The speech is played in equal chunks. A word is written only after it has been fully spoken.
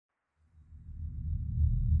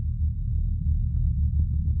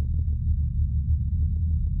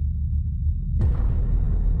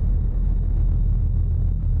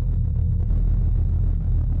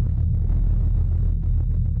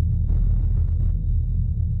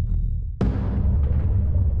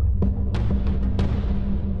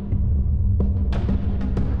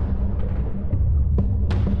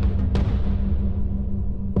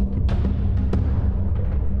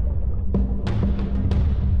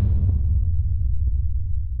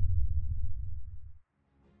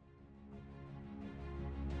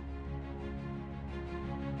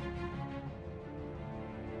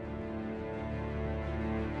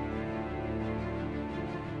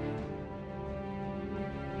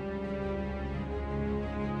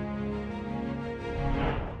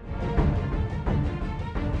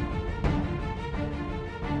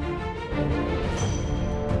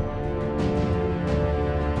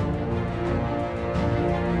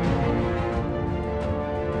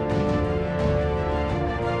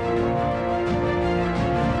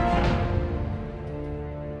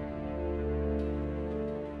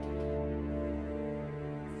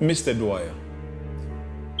Mr. Dwyer,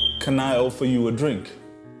 can I offer you a drink?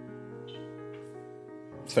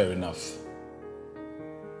 Fair enough.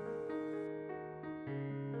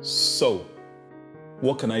 So,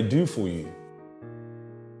 what can I do for you?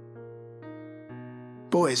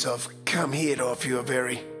 Boys, I've come here to offer you a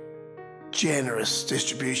very generous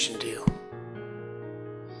distribution deal,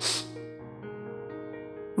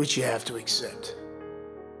 which you have to accept.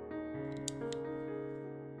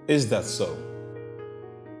 Is that so?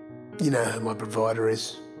 You know who my provider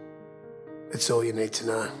is. That's all you need to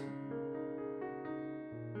know.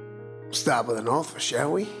 Start with an offer,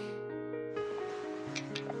 shall we?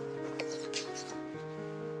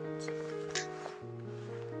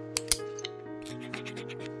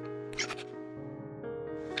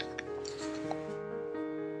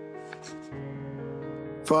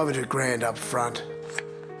 $500,000 up front.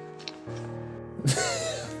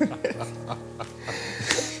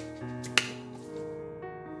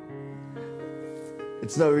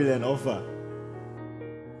 It's not really an offer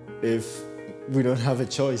if we don't have a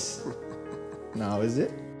choice. Now, is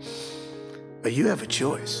it? But you have a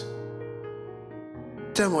choice.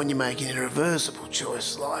 Don't want you making an irreversible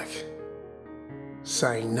choice like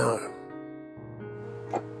saying no.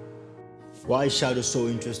 Why is Shadow so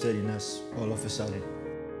interested in us all of a sudden?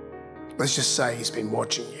 Let's just say he's been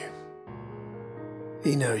watching you.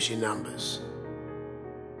 He knows your numbers.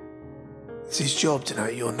 It's his job to know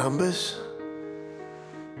your numbers.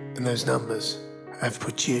 And those numbers have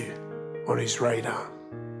put you on his radar.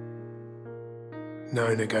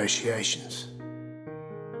 No negotiations.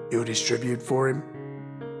 You'll distribute for him.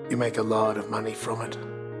 You make a lot of money from it.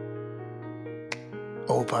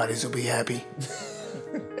 All parties will be happy.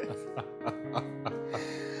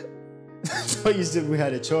 I thought you said we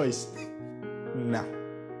had a choice. Nah.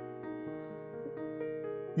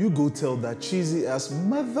 You go tell that cheesy ass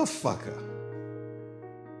motherfucker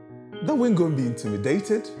that we ain't gonna be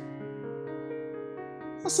intimidated.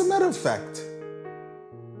 As a matter of fact,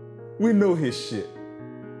 we know his shit.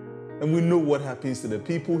 And we know what happens to the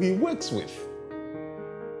people he works with.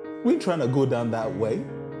 We ain't trying to go down that way.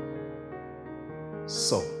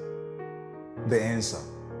 So, the answer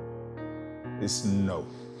is no.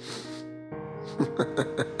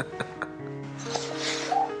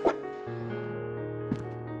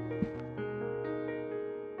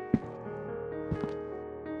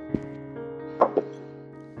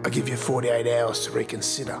 I'll give you 48 hours to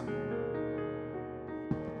reconsider.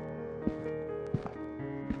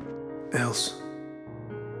 Else,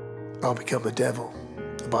 I'll become the devil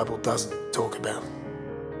the Bible doesn't talk about.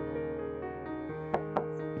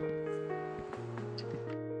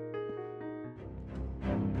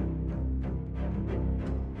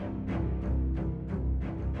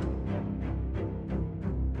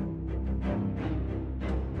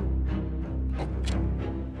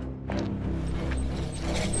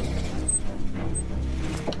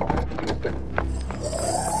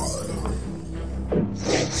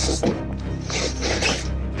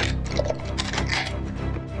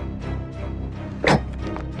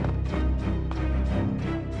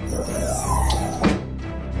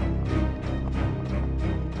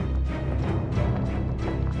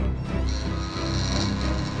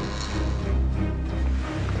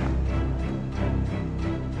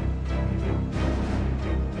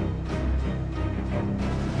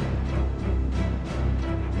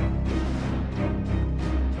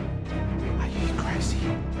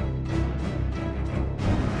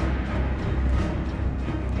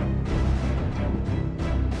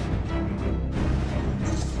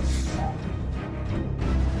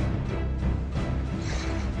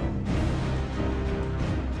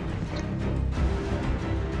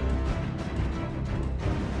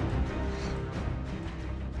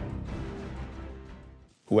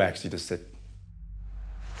 Who asked you to sit?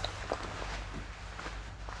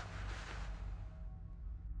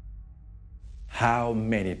 How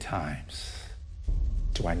many times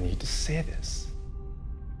do I need to say this?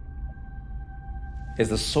 Is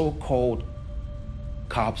the so-called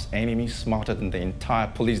cops' enemy smarter than the entire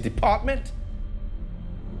police department?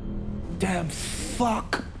 Damn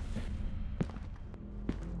fuck.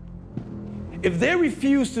 If they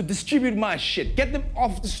refuse to distribute my shit, get them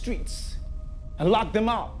off the streets and lock them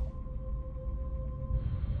out.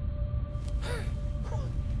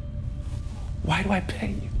 Why do I pay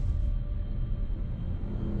you?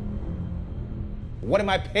 What am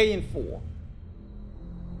I paying for?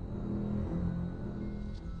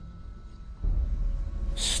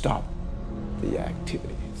 Stop the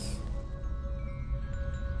activities.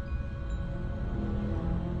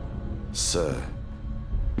 Sir,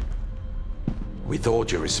 with all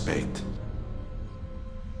due respect,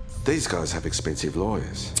 These guys have expensive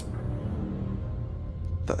lawyers.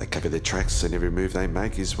 That they cover their tracks and every move they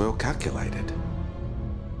make is well calculated.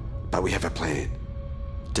 But we have a plan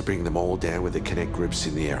to bring them all down with the connect groups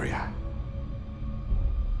in the area.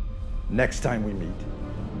 Next time we meet,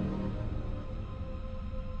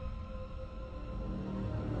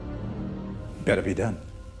 better be done.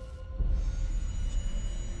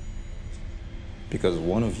 Because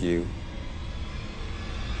one of you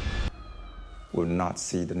will not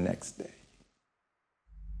see the next day.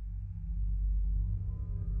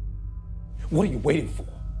 What are you waiting for?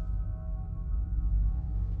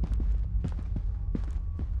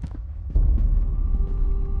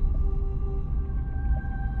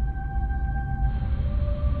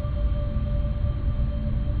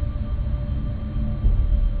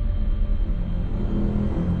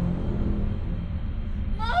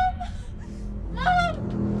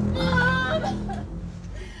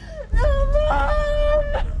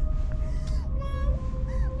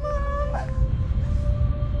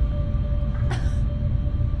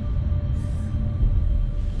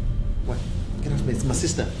 It's my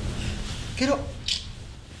sister. Get up.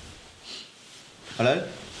 Hello?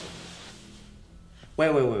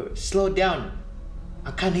 Wait. Slow down.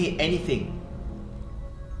 I can't hear anything.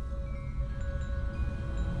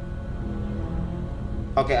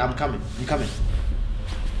 Okay, I'm coming.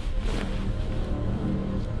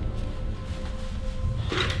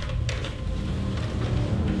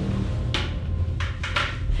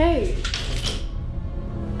 Hey,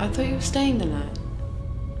 I thought you were staying the night.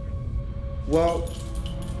 Well,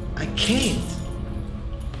 I can't.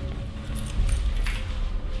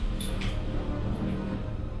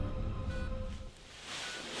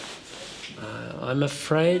 I'm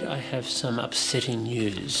afraid I have some upsetting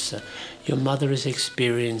news. Your mother is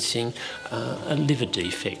experiencing a liver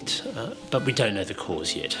defect, but we don't know the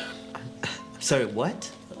cause yet. Sorry,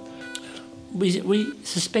 what? We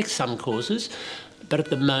suspect some causes, but at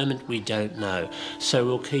the moment we don't know. So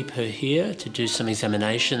we'll keep her here to do some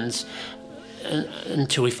examinations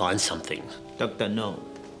until we find something. Doctor, no.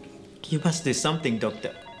 You must do something,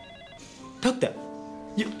 Doctor. Doctor,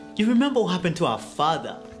 you remember what happened to our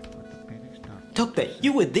father? Doctor,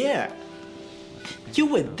 you were there. You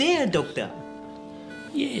were there, Doctor.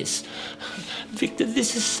 Yes. Victor,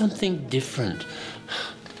 this is something different.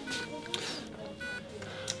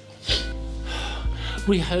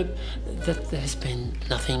 We hope that there's been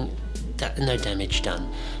no damage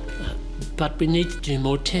done. But we need to do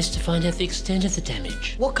more tests to find out the extent of the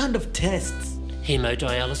damage. What kind of tests?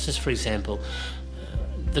 Hemodialysis, for example.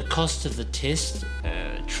 The cost of the test,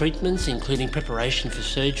 treatments, including preparation for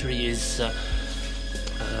surgery, is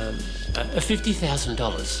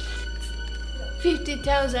 $50,000.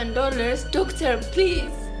 $50,000? Doctor,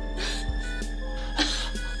 please.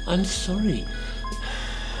 I'm sorry.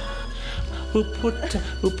 We'll put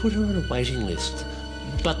her on a waiting list,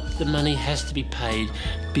 but the money has to be paid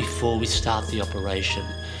before we start the operation.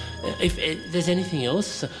 If there's anything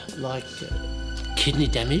else, like kidney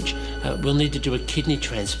damage, we'll need to do a kidney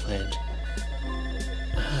transplant.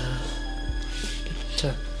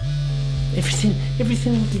 But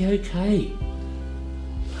everything will be okay.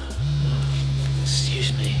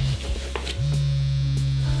 Excuse me.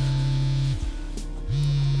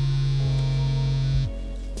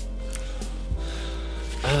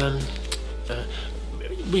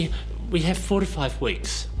 We have 4 to 5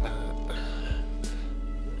 weeks.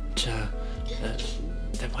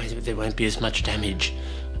 That way there won't be as much damage.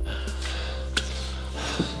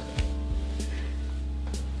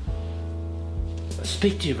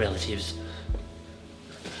 Speak to your relatives.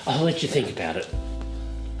 I'll let you think about it.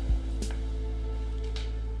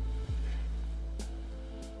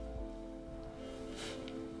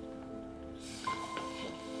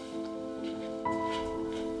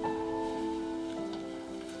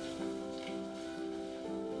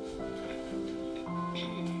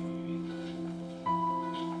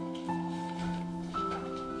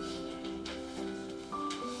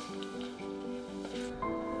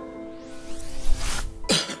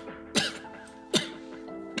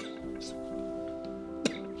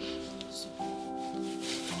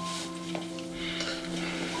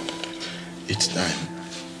 It's time.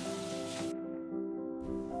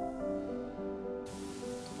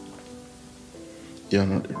 You're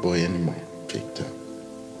not a boy anymore, Victor.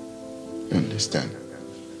 You understand?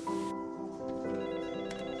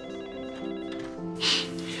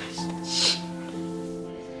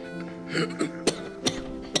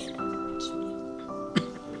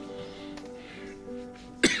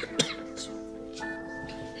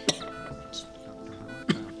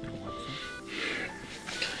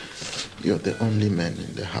 You're the only man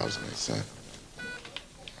in the house, my son.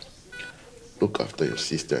 look after your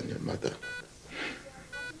sister and your mother.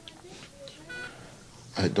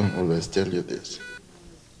 I don't always tell you this.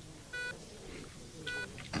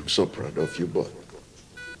 I'm so proud of you both.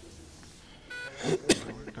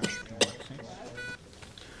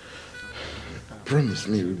 Promise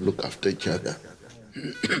me we'll look after each other.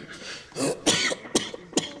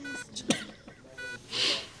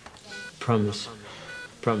 Promise.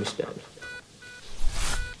 Promise, Dad.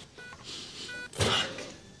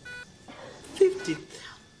 50,000.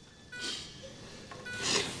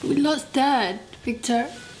 We lost Dad, Victor.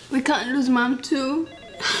 We can't lose Mom too.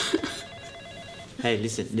 Hey,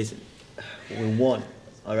 listen. We won,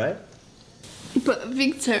 all right? But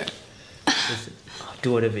Victor... Listen, I'll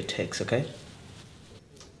do whatever it takes, okay?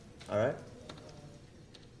 All right?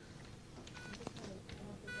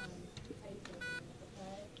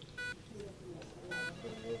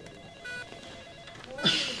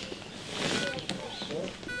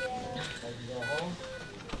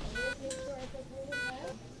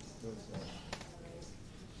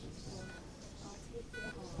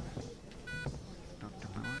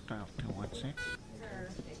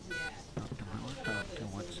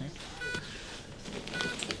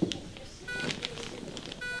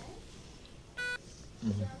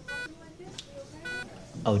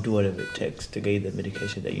 I'll do whatever it takes to get you the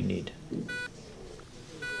medication that you need.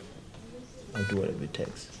 I'll do whatever it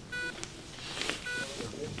takes.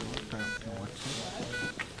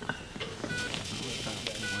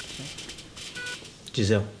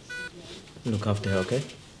 Giselle, look after her, okay?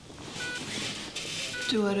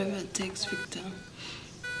 Do whatever it takes, Victor.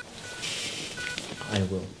 I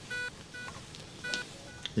will.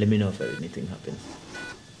 Let me know if anything happens,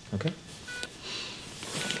 okay?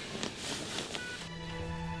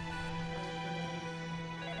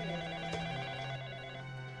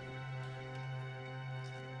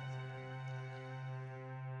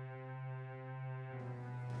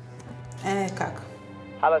 Kaka.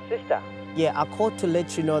 Hello, sister. Yeah, I called to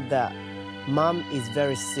let you know that Mom is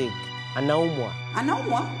very sick. Anaumwa.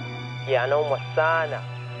 Anaumwa? Yeah, anaumwa sana.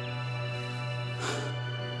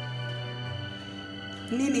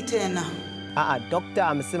 Nini tena? Doctor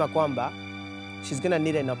amesema kwamba she's gonna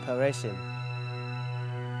need an operation.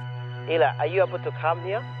 Ila, are you able to come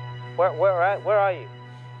here? Where are you?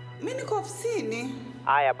 Mimi niko ofisini.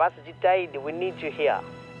 Aya, basi jitahidi, we need you here.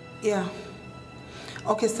 Yeah.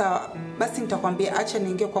 Okay, sawa. Basi nitakwambia acha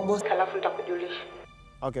niingie kwa boss alafu nitakujulisha.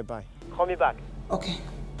 Okay, bye. Call me back. Okay.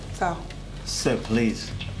 Sawa. Sir,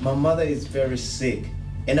 please. My mother is very sick,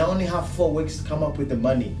 and I only have 4 weeks to come up with the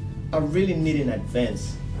money. I really need an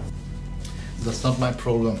advance. That's not my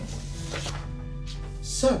problem.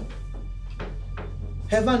 Sir,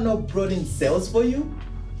 have I not brought in sales for you?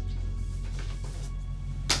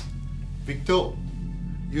 Victor,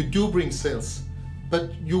 you do bring sales, but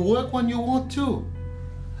you work when you want to.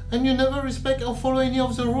 And you never respect or follow any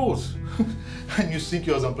of the rules. And you think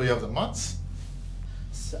you're the employee of the month?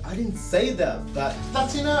 Sir, I didn't say that, but...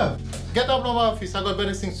 That's enough. Get up from my office, I got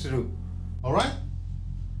better things to do. All right?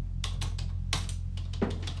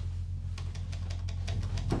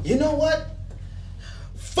 You know what?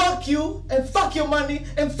 Fuck you, and fuck your money,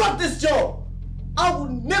 and fuck this job. I will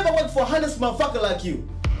never work for a honest motherfucker like you.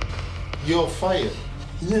 You're fired.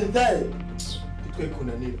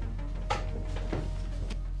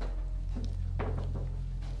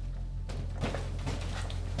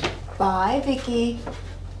 Bye, Vicky.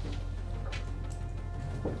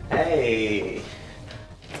 Hey,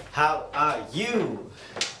 how are you?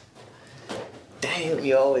 Damn,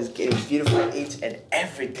 you always getting beautiful each and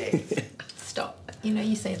every day. Stop. You know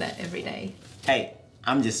you say that every day. Hey,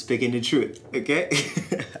 I'm just speaking the truth, okay?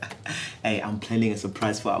 Hey, I'm planning a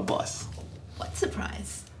surprise for our boss. What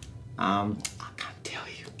surprise? I can't tell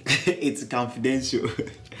you. It's confidential.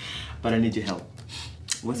 But I need your help.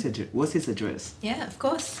 What's his address? Yeah, of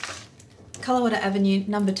course. Colorwater Avenue,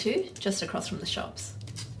 number 2, just across from the shops.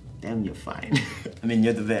 Damn, you're fine. I mean,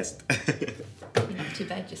 you're the best. You're not too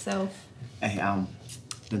bad yourself. Hey,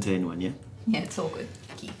 don't tell anyone, yeah? Yeah, it's all good,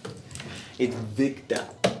 Vicky. It's Victor.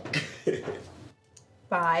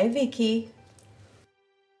 Bye, Vicky.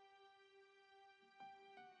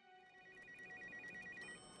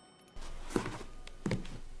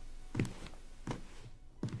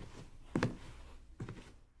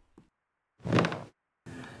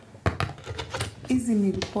 Hizi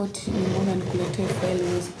ni ripoti nimeona nikuletee faili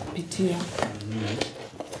uweze kupitia.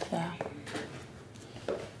 Yeah.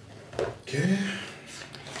 Okay.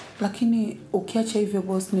 Lakini ukiacha hivyo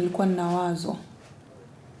boss, nilikuwa nina wazo.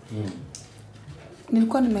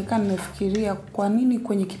 Nilikuwa nimekaa nimefikiria kwa nini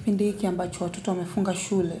kwenye kipindi hiki ambacho watoto wamefunga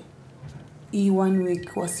shule hii 1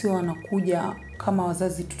 week wasio wanakuja kama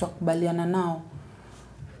wazazi tutakubaliana nao.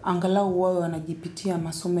 Angalau wao wanajipitia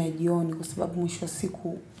masomo ya jioni kwa sababu mwisho wa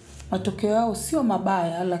siku matokeo yao sio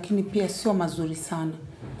mabaya lakini pia sio mazuri sana.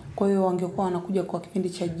 Kwa hiyo wangekuwa wanakuja kwa kipindi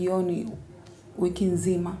cha jioni wiki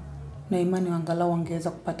nzima na imani angalau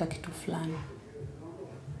wangeweza kupata kitu fulani.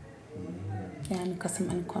 Yani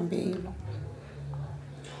kasema nikwambie hilo.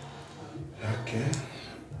 Okay.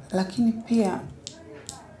 Lakini pia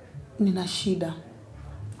nina shida.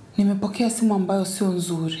 Nimepokea simu ambayo sio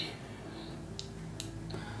nzuri.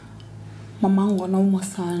 Mamangu anaumwa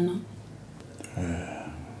sana.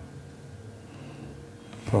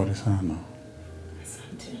 Pole sana.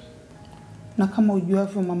 Asante. Na kama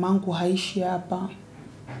ujuavyo mamangu haishi hapa.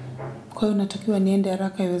 Kwa hiyo natakiwa niende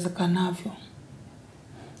haraka iwezekanavyo.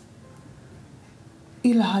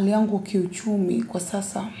 Ila hali yangu kiuchumi kwa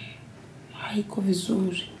sasa haiko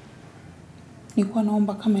vizuri. Nilikuwa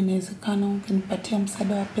naomba kama inawezekana ungenipatia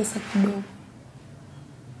msaada wa pesa kidogo.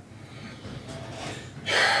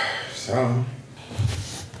 Sawa.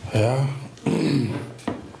 Yeah.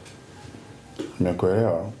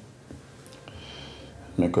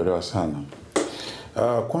 Nimekuelewa sana.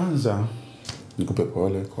 Kwanza nikupe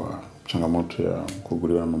pole kwa changamoto ya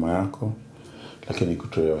kuguliwa na mama yako, lakini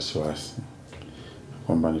kutoa wasiwasi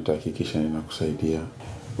kwamba nitahakikisha ninakusaidia.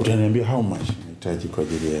 Utaniambia how much unahitaji kwa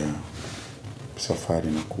ajili ya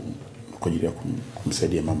safari na kwa ajili ya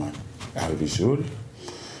kumsaidia mama awe vizuri,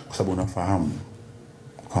 kwa sababu unafahamu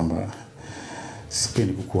kwamba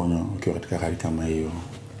sipendi kukuona ukiwa katika hali kama hiyo.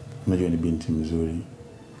 Unajua ni binti mzuri.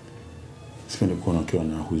 Sipendi kukuona ukiwa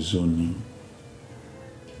na huzuni,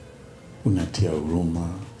 unatia huruma,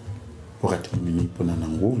 wakati mimi nipo na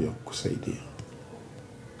nguvu ya kukusaidia.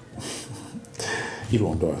 Hilo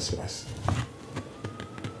ondoa wasiwasi.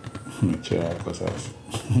 Nicha kwa sasa.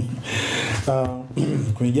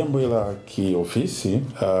 Kwenye jambo la kiofisi,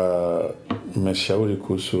 nimeshauri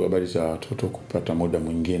kuhusu habari za watoto kupata muda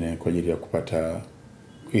mwingine kwa ajili ya kupata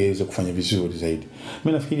iweze kufanya vizuri zaidi.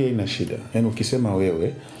 Mimi nafikiri haina shida. Yaani ukisema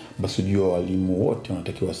wewe, basi jua walimu wote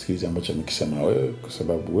wanatakiwa wasikilize ambacho nikisema wewe, kwa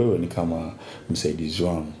sababu wewe ni kama msaidizi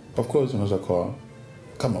wangu. Of course unaweza kuwa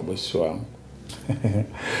kama bosi wangu.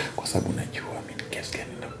 Kwa sababu najua mimi kiasi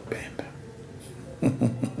gani nakupenda.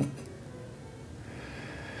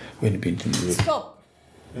 Wewe ni binti mzuri. Stop.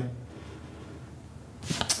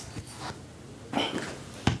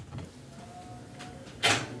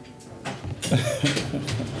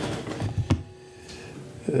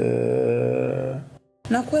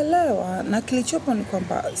 Nakuelewa na kilichopo ni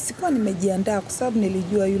kwamba sikuwa nimejiandaa kwa sababu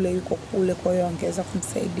nilijua yule yuko kule kwa hiyo angeweza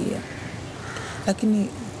kumsaidia. Lakini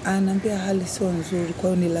ananiambia hali sio nzuri kwa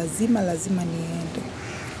hiyo ni lazima niende.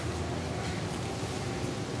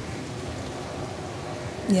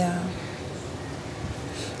 Yeah.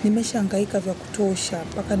 Nimeshahangaika vya kutosha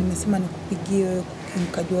mpaka nimesema nikupigie wewe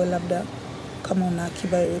nikajua labda kama una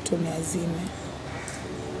akiba yoyote uniazime.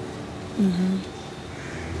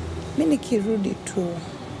 Mimi nikirudi tu.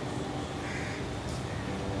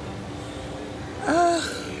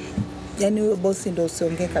 Yaani wewe bosi ndio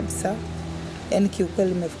usiongee kabisa. Yaani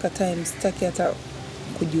kiukweli imefika time sitaki hata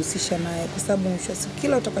kujihusisha naye kwa sababu mwisho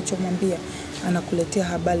kila utakachomwambia anakuletea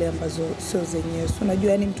habari ambazo sio zenyewe.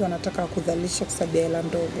 Unajua yani mtu anataka kudhalisha kwa sababu ya hela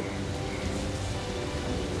ndogo.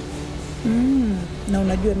 Na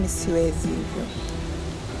unajua mimi siwezi hivyo.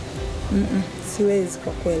 Siwezi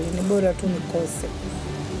kwa kweli. Ni bora tu nikose.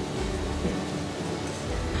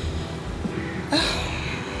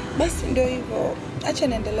 Basi ndio hivyo. Acha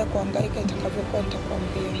niendelee kuhangaika itakavyokuwa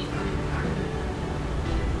nitakwambia.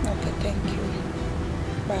 Okay, thank you.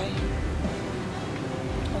 Bye.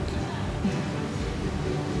 Okay.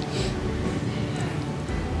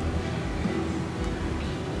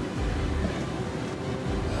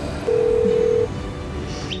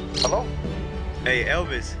 Hello? Hey,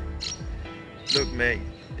 Elvis. Look, man,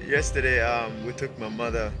 yesterday we took my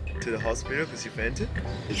mother to the hospital because she fainted.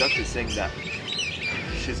 The doctor's saying that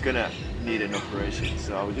she's gonna need an operation,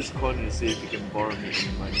 so I was just calling to see if you can borrow me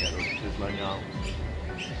any money at all, because right now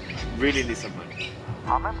really need some money.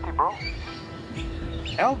 I'm empty, bro.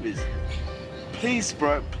 Elvis, please,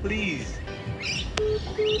 bro, please.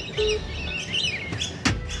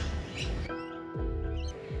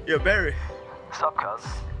 Yo, Barry. What's up, cuz?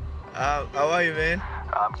 How are you, man?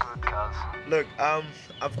 I'm good, cuz. Look,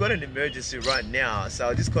 I've got an emergency right now, so I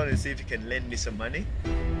was just calling to see if you can lend me some money.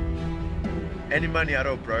 Any money at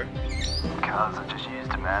all, bro? Cuz, I just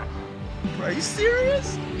used it, man. Bro, are you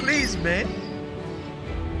serious? Please, man.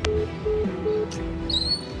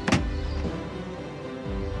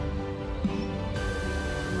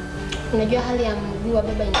 Unajua hali ya mguu wa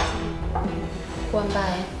baba inakuwa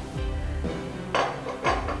mbaya.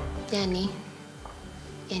 Yani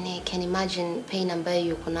can imagine pain ambayo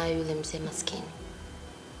yuko nayo yule mzee maskini.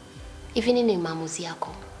 Hivi nini maamuzi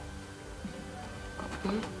yako?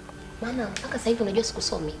 Maana mpaka sasa hivi unajua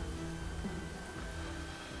sikusomi.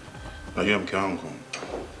 Najua mke wangu,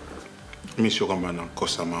 mimi sio kwamba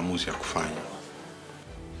nakosa maamuzi ya kufanya.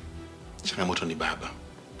 Changamoto ni baba.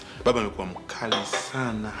 Baba amekuwa mkali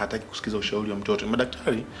sana, hataki kusikiza ushauri wa mtoto.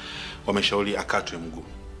 Madaktari wameshauri akatwe mguu.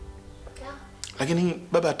 Lakini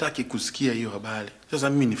baba hataki kusikia hiyo habari. Sasa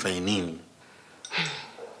mimi nifanye nini?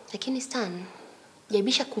 Lakini Stan,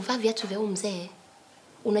 jaibisha kuvaa viatu vya mzee.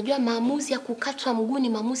 Unajua maamuzi ya kukatwa mguu ni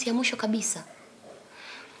maamuzi ya mwisho kabisa.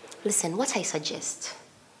 Listen, what I suggest,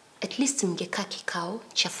 at least mngekaa kikao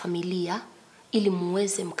cha familia ili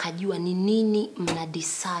muweze mkajua ni nini mna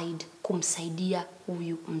decide kumsaidia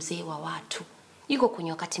huyu mzee wa watu. Yuko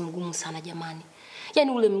kwenye wakati mgumu sana jamani.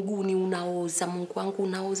 Yaani ule mguu ni unaoza, Mungu wangu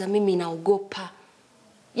unaoza, mimi naogopa.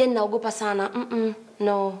 Yaani naogopa sana.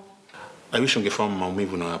 No. I wish ungefahamu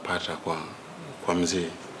maumivu unayopata kwa mzee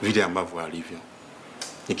vile ambavyo alivyo.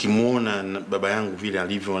 Nikimuona baba yangu vile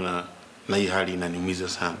alivyo na hii hali inaniumiza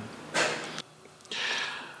sana.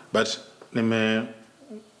 But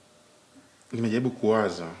nimejaribu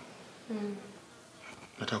kuwaza.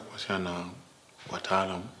 Nataka kuwasiliana na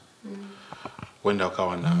wataalamu. Wenda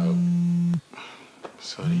wakawa na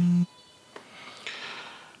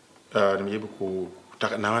nimejaribu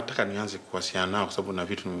nataka nianze kuwasiliana nao kwa sababu na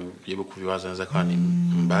vitu nimejaribu kuviwaza naweza kuwa ni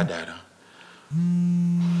mbadala.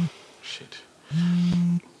 Shit.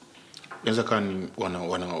 Naweza kuwa ni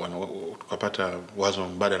tukapata wazo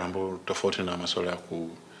mbadala ambao tofauti na masuala ya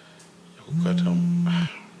kukata.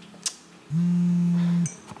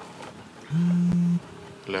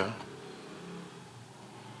 La.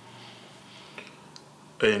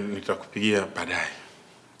 Nitakupigia baadaye.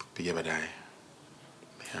 Kupigia baadaye.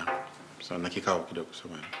 Yeah. So na kikao kidogo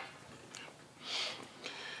kusema.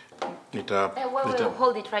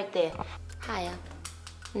 Hold it right there. Haya.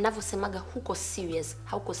 Ninavyosemaga huko serious,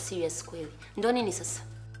 hauko serious kweli. Ndio nini sasa?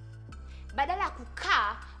 Badala ya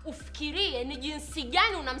kukaa ufikirie ni jinsi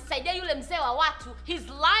gani unamsaidia yule mzee wa watu. He's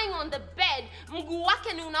lying on the bed. Mguu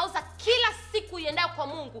wake ni unauza kila siku iendayo kwa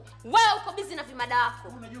Mungu. Wewe uko busy na vimada wako.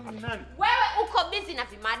 Unajua ni nani? Wewe uko busy na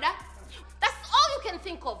vimada. That's all you can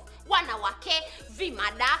think of. Wanawake,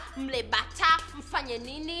 vimada, mlebata, mfanye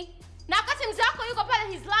nini? Na wakati mzee wako yuko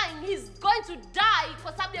pale he's lying, he's going to die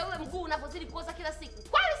kwa sababu ya ule mguu unavyozidi kuoza kila siku.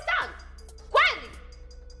 Kweli Stan? Kweli?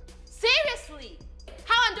 Seriously?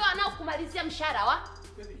 Hawa ndio wanaokumalizia mshahara wa?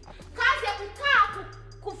 Kazi ya kukaa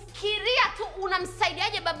kufikiria tu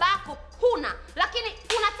unamsaidiaje babako huna, lakini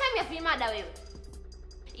una time ya vimada wewe.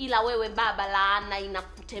 Ila wewe baba, laana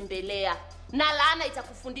inakutembelea na laana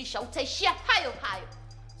itakufundisha, utaishia hayo hayo.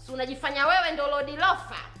 Si unajifanya wewe ndo Lord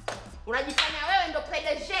Lofa. Unajifanya wewe ndo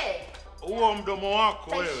PDG. Huo mdomo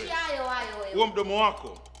wako wewe. Utaishia hayo wewe. Huo mdomo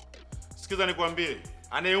wako. Sikiza nikwambie,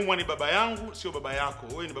 anayeumwa ni baba yangu, sio baba yako.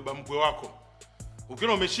 Wewe ni baba mkwe wako.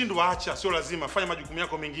 Ukiona umeshindwa acha, sio lazima, fanya majukumu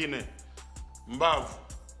yako mengine. Mbavu.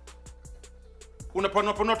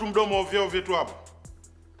 Unapanua tu mdomo ovyo ovyo tu hapo.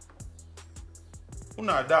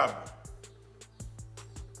 Una adabu.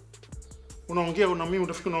 Unaongea mimi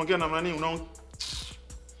unafikiri unaongea na nani?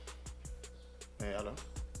 Hello.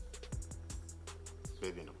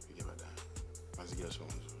 Baby nakupigia baadaye. Mazingira sio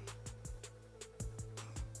mazuri.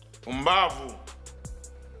 Umbavu.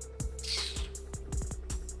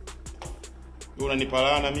 Wewe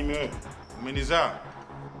unanipalana mimi wewe? Umenizaa?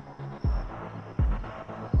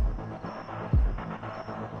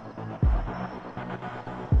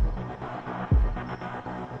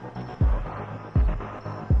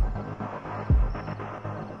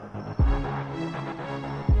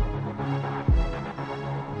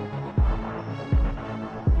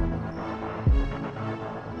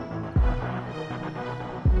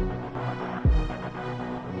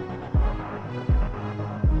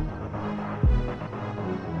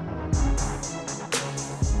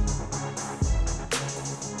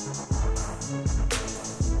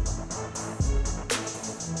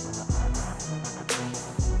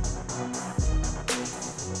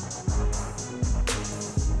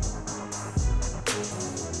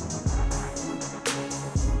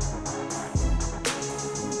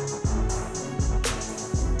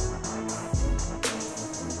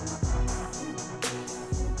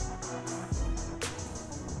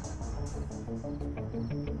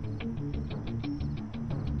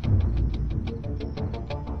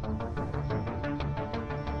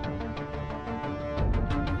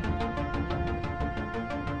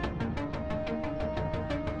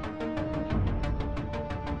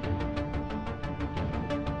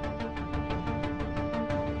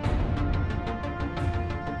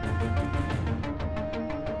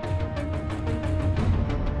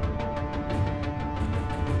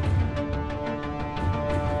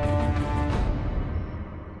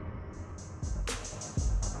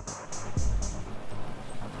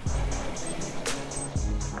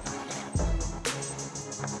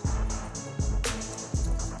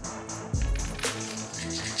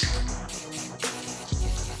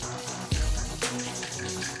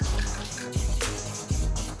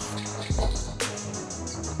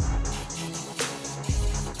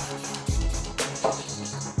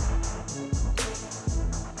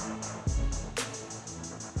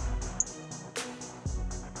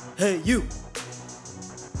 Hey, you.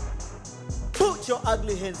 Put your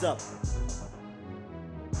ugly hands up.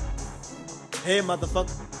 Hey,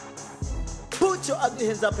 motherfucker. Put your ugly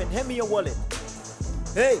hands up and hand me your wallet.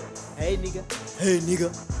 Hey. Hey, nigga. Hey,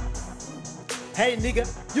 nigga. Hey, nigga.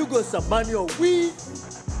 You got some money or weed?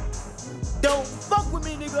 Don't fuck with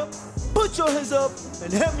me, nigga. Put your hands up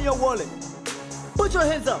and hand me your wallet. Put your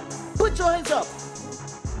hands up. Put your hands up.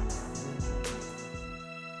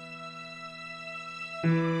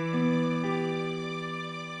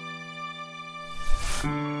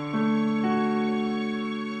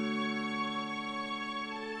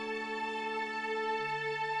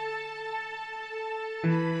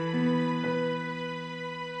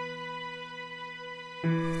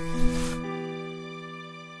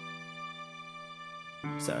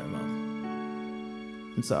 Sorry,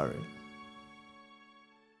 Mom. I'm sorry.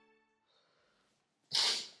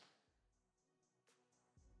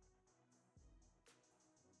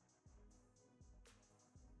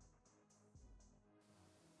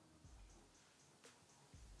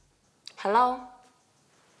 Hello?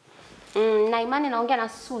 Na imani naongea na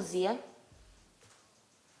Suzy, eh?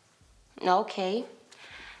 Okay.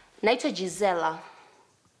 Naitwa Gisela.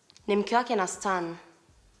 Ni mke wake na Stan.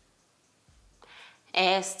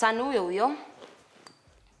 Stan huyo.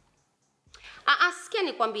 Sikia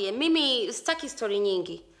nikwambie, mimi sitaki story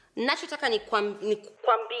nyingi. Ninachotaka nikwambie,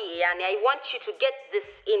 yani I want you to get this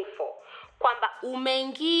info. Kwamba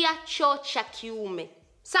umeingia choo cha kiume.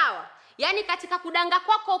 Sawa? Yani katika kudanga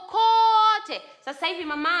kwako kote, sasa hivi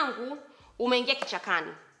mamangu umeingia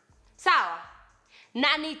kichakani. Sawa?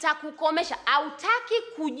 Na nitakukomesha. Hautaki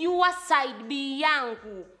kujua side B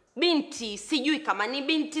yangu. Binti, sijui kama ni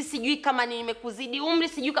binti, sijui kama nimekuzidi umri,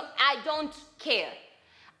 sijui kama I don't care.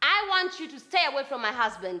 I want you to stay away from my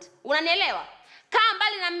husband. Unanielewa? Kaa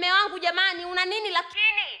mbali na mume wangu jamani, una nini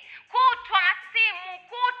lakini? Kutwa masimu,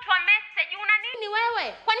 kutwa message, una nini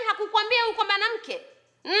wewe? Kwani hakukwambia uko mwanamke?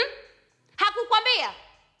 Hakukwambia?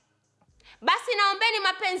 Basi naombeni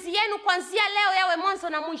mapenzi yenu kuanzia leo yawe mwanzo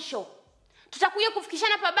na mwisho. Tutakuja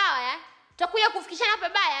kufikishana pabaya, Tutakuja kufikishana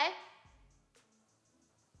pabaya,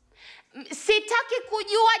 Sitaki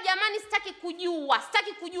kujua jamani, sitaki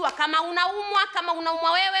kujua kama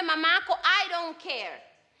unaumwa wewe mama yako, I don't care.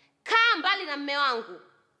 Kaa mbali na mume wangu.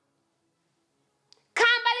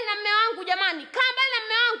 Kaa mbali na mume wangu jamani, kaa mbali na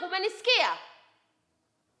mume wangu, umenisikia?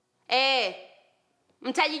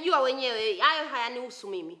 Mtajijua wenyewe, hayo hayanihusu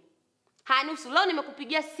mimi. Hayanihusu. Leo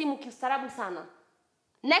nimekupigia simu kiustarabu sana.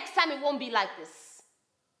 Next time it won't be like this.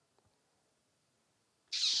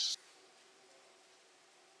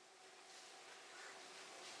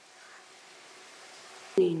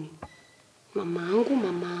 Nini? Mamangu.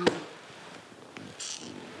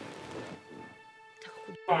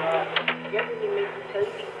 Yaani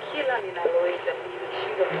nimejitahidi kila ninaloweza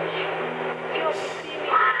kushika maisha. Sio kusini,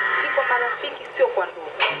 sio marafiki, sio kwa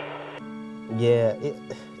ndugu. Yeah,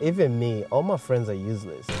 even me, all my friends are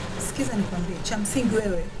useless. Sikiza nikwambie, cha msingi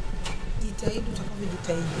wewe jitahidi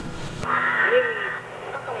utakavyojitahidi. Mimi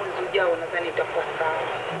mpaka mwezi ujao nadhani itakuwa sawa.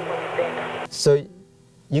 So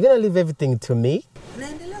you're gonna leave everything to me?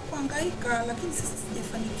 Naendelea kuhangaika lakini sasa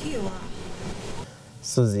sijafanikiwa.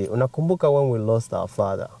 Suzy, unakumbuka when we lost our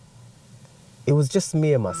father? It was just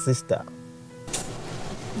me and my sister.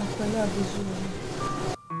 Nakuelewa vizuri.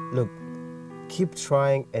 Look, keep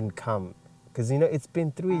trying and come. Because, you know, it's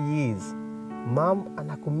been 3 years. Mom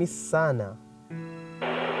anakumiss sana.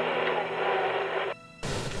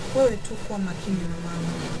 Wewe tu kuwa makini na mama.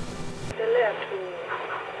 Endelea tu.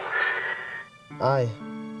 Aye.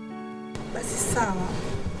 Basi sawa.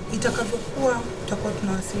 Itakavyokuwa tutakuwa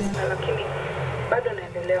tunawasiliana, lakini bado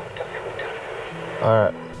naendelea kutafuta.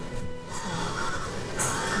 Alright.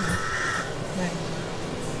 Bye.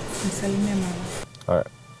 Msalimie mama.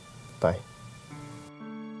 Alright. Bye.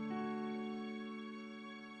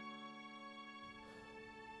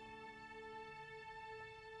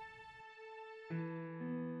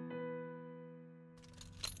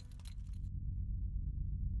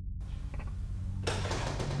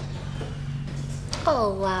 Oh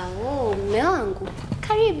wow, mume wangu.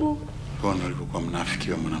 Karibu. Mbona ulivyokuwa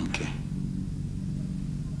mnafiki wa mwanamke?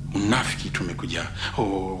 Unafiki tumekuja.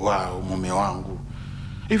 Oh wow, mume wangu.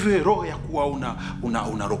 Hivi roho ya kuwa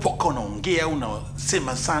unaropoka, unaongea,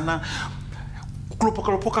 unasema sana.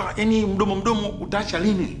 Kulopoka, yani mdomo utaacha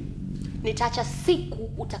lini? Nitaacha siku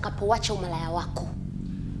utakapowacha umalaya wako.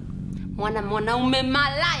 Mwanaume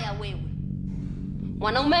malaya wewe.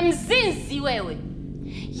 Mwanaume mzinzi wewe.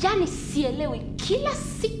 Yani sielewi, kila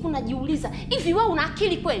siku najiuliza, hivi wewe una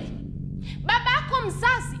akili kweli?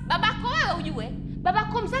 Babako wewe ujue,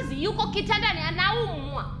 babako mzazi yuko kitandani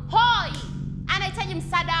anaumwa, hoi, anahitaji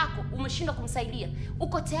msaada wako, umeshindwa kumsaidia.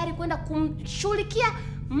 Uko tayari kwenda kumshughulikia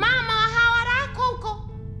mama wa hawara yako huko.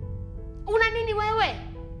 Una nini wewe?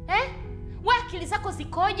 Wewe akili zako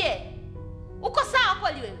zikoje? Uko sawa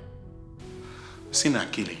kweli wewe? Sina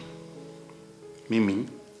akili. Mimi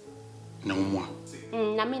naumwa.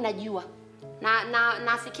 Na mimi najua.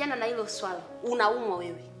 Naafikiana na hilo swala. Unaumwa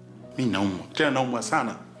wewe. Mimi naumwa. Tena naumwa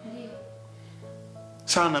sana.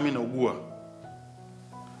 Sana mimi naugua.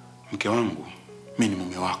 Mke wangu, mimi ni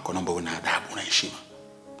mume wako, naomba uwe na adabu na heshima.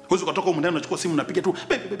 Huwezi kutoka huko ndani unachukua simu unapiga tu.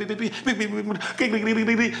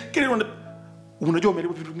 Unajua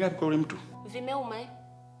umelipa vitu ngapi kwa yule mtu? Vimeuma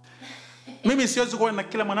Mimi siwezi kuwa na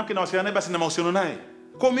kila mwanamke na wasiliana naye basi na mahusiano naye.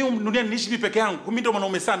 Kwa mimi duniani niishi mimi peke yangu. Mimi ndo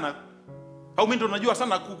mwanaume sana. Au mimi ndo najua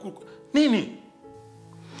sana nini?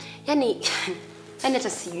 Yaani hata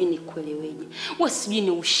sijui nikueleweje. Wewe sijui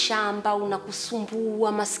ni ushamba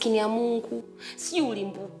unakusumbua maskini ya Mungu. Sijui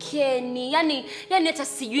ulimbukeni. Yaani hata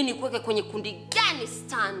sijui nikuweke kwenye kundi gani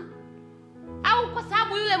Stan. Au kwa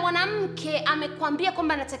sababu yule mwanamke amekwambia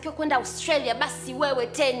kwamba anatakiwa kwenda Australia, basi wewe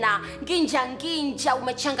tena nginja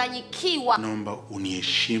umechanganyikiwa. Naomba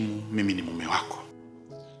uniheshimu, mimi ni mume wako.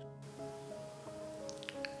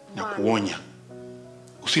 Na kuonya.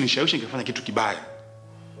 Usinishawishi nikafanya kitu kibaya.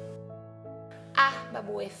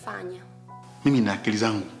 Babu wewe fanya. Mimi na akili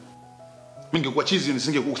zangu. Mimi ningekuwa chizi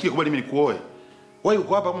nisingekubali mimi nikuoe. Wewe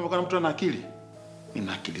uko hapa kama kana mtu ana akili. Mimi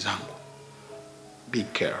na akili zangu. Be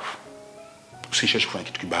careful. Usinishawishi kufanya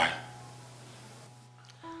kitu kibaya.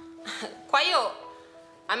 Kwa hiyo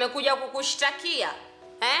amekuja kukushtakia,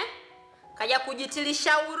 Kaja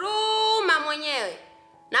kujitilisha huruma mwenyewe.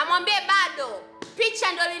 Na mwambie bado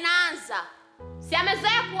picha ndo linaanza. Si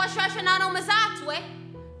amezoea kuwashwashwa na wanaume za watu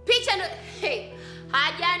Picha ndo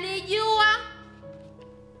hajanijua.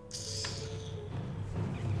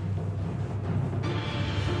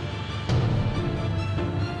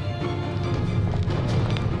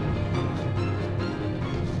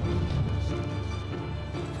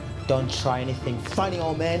 Don't try anything funny,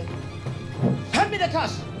 old man. Hand me the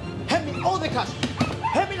cash! Hand me all the cash!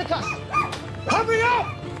 Hand me the cash! Hurry up!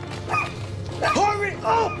 Hurry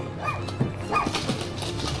up!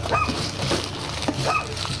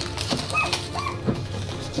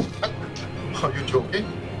 Are you joking?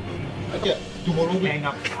 Yeah, tomorrow we hang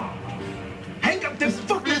up. Hang up this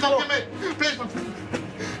fucking phone! Please,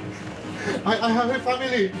 I have a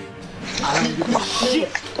family. Shit!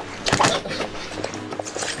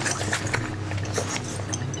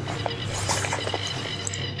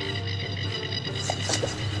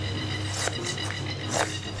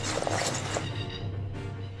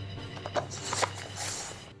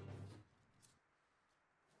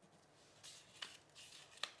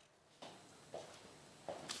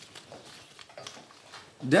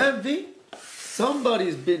 Damn, V.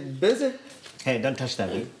 Somebody's been busy. Hey, don't touch that,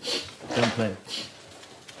 V. Don't play.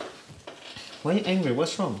 Why are you angry?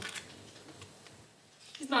 What's wrong?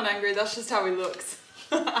 He's not angry, that's just how he looks.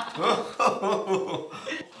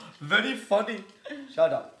 Very funny.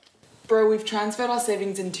 Shut up. Bro, we've transferred our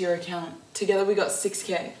savings into your account. Together we got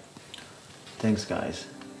 6K. Thanks, guys.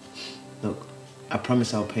 Look, I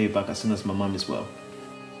promise I'll pay you back as soon as my mom is well.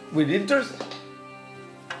 With interest?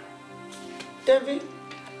 Devi?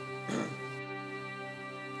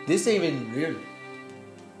 This ain't even real.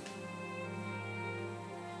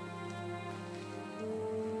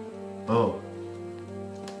 Oh.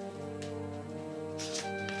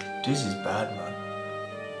 This is bad, man.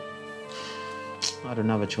 I don't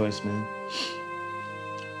have a choice, man.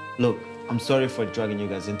 Look, I'm sorry for dragging you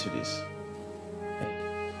guys into this.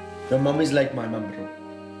 Your mom is like my mom, bro.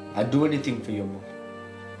 I'd do anything for your mom.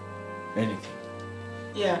 Anything.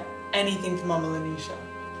 Yeah, anything for Mama Lanisha.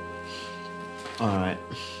 All right.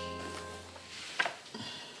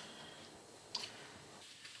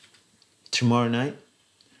 Tomorrow night,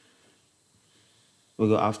 we'll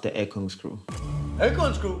go after Akon's crew.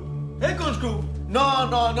 Akon's crew? Akon's crew? No,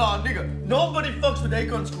 nigga. Nobody fucks with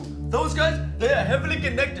Akon's crew. Those guys, they are heavily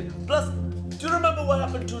connected. Plus, do you remember what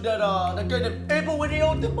happened to that guy named Abel when he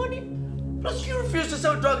owed the money? Plus, you refuse to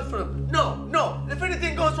sell drugs for him. No. If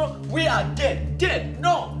anything goes wrong, we are dead.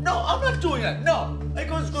 No, I'm not doing that. No.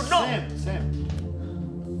 Akon's crew, no. Sam.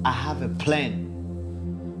 I have a plan.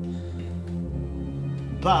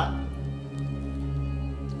 But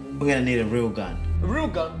we're gonna need a real gun. A real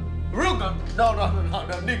gun? Real gun? No,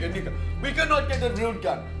 nigga. We cannot get a real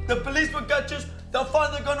gun. The police will catch us, they'll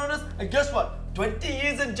find the gun on us, and guess what? 20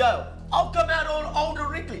 years in jail. I'll come out all old and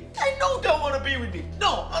wrinkly. I know they want to be with me.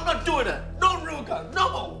 No, I'm not doing that. No real gun,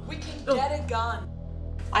 no. We can get a gun.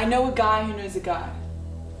 I know a guy who knows a guy.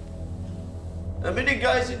 How many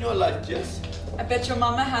guys in your life, Jess? I bet your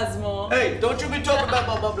mama has more. Hey, don't you be talking about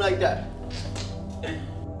my mom like that.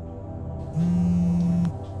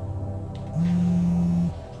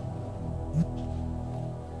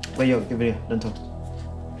 Wait, yo, give it here. Don't talk.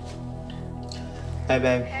 Hi,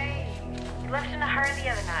 babe. Hey, you left in a hurry the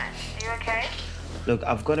other night. Are you okay? Look,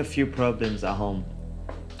 I've got a few problems at home.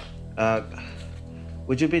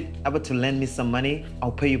 Would you be able to lend me some money?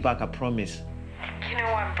 I'll pay you back, I promise. You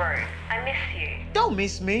know what, bro? I miss you. Don't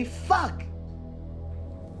miss me. Fuck.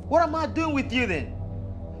 What am I doing with you then?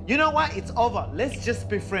 You know what? It's over. Let's just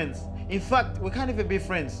be friends. In fact, we can't even be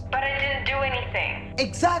friends. But I didn't do anything.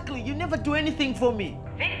 Exactly. You never do anything for me.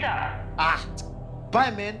 Victor! Ah.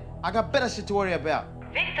 Bye, man. I got better shit to worry about.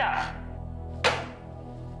 Victor!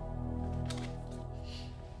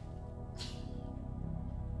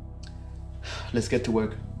 Let's get to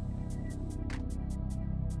work.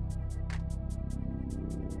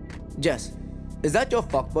 Jess, is that your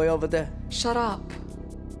fuckboy over there? Shut up.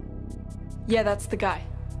 Yeah, that's the guy.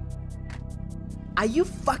 Are you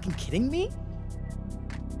fucking kidding me?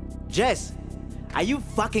 Jess, are you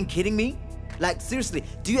fucking kidding me? Like, seriously,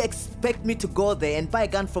 do you expect me to go there and buy a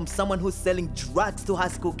gun from someone who's selling drugs to high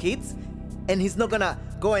school kids? And he's not gonna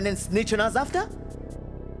go and then snitch on us after?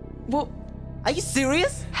 Well, are you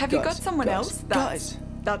serious? Have you got someone else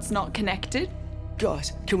that's not connected?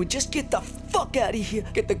 Guys, can we just get the fuck out of here?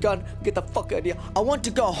 Get the gun, get the fuck out of here. I want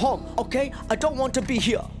to go home, okay? I don't want to be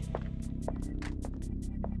here.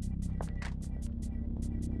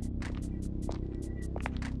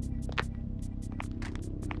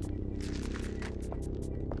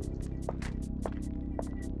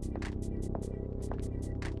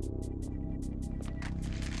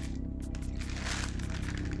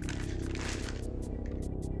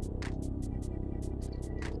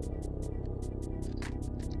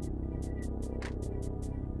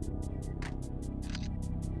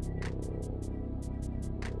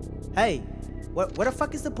 Hey, where the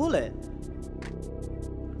fuck is the bullet?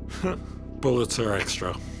 Bullets are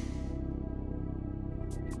extra.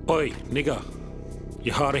 Oi, nigga.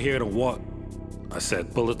 You hard of hearing or what? I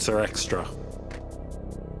said bullets are extra.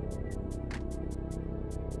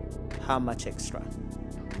 How much extra?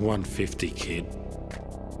 150, kid.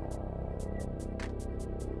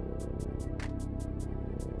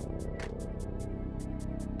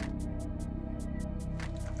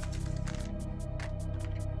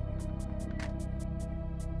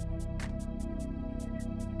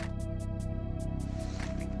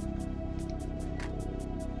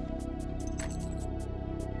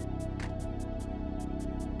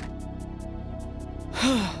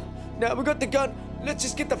 Now we got the gun. Let's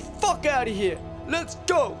just get the fuck out of here. Let's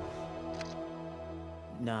go.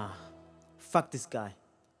 Nah, fuck this guy.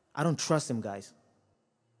 I don't trust him, guys.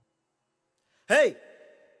 Hey!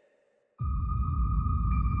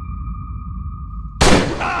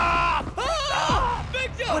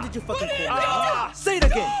 Victor! What did you fucking call me? Victor! Say it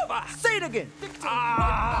again! Say it again! Victor, what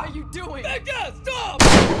are you doing? Victor, stop!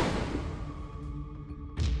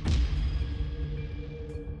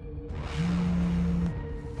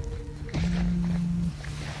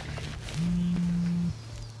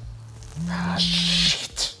 Ah,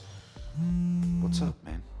 shit. What's up,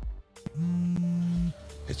 man?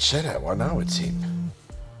 It's Shadow. I know it's him.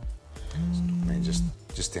 Man,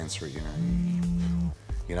 just answer it, you know.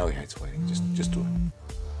 You know he hates waiting. Just do it.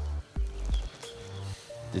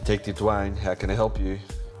 Detective Dwayne, how can I help you?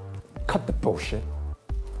 Cut the bullshit.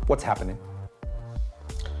 What's happening?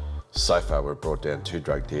 So far, we've brought down 2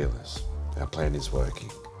 drug dealers. Our plan is working.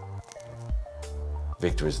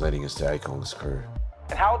 Victor is leading us to Acorn's crew.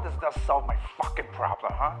 And how does that solve my fucking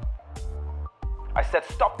problem, huh? I said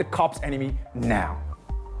stop the cops' enemy now.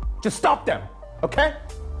 Just stop them, okay?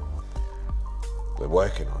 We're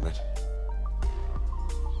working on it.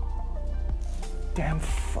 Damn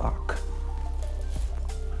fuck.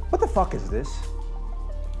 What the fuck is this?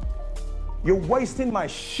 You're wasting my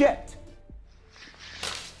shit.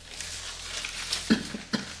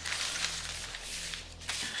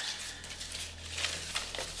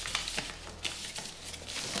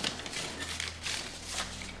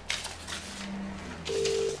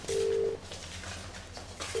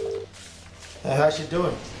 How's she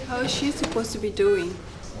doing? How is she supposed to be doing?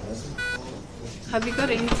 Have you got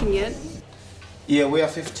anything yet? Yeah, we are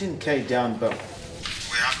 15K down, but we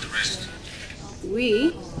have the rest.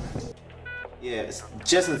 We? Yeah, it's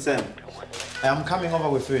Jess and Sam. I'm coming over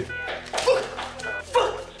with food.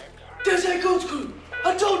 Fuck! There's Acorn's crew!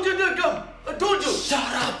 I told you to come! I told you! Shut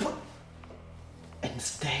up! And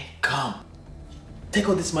stay calm. Take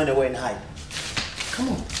all this money away and hide. Come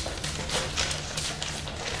on.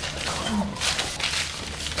 Come on.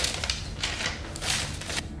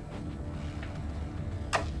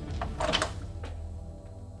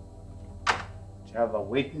 You have a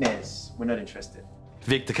witness. We're not interested.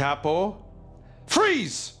 Victor Kaapor,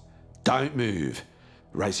 freeze! Don't move.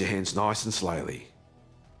 Raise your hands nice and slowly.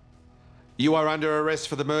 You are under arrest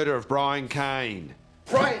for the murder of Brian Kane.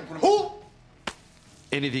 Brian, who?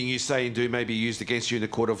 Anything you say and do may be used against you in the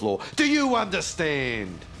court of law. Do you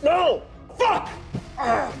understand? No! Fuck!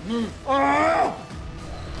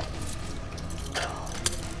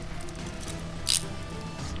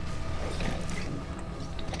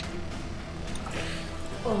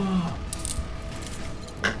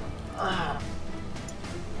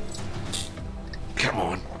 Come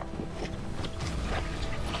on.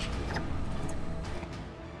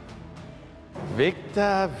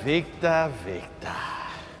 Victor, Victor, Victor.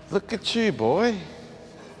 Look at you, boy.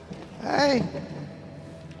 Hey.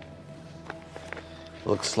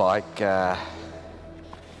 Looks like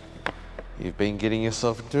you've been getting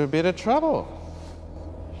yourself into a bit of trouble.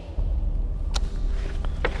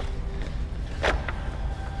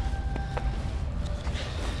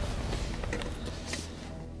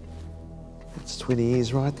 That's 20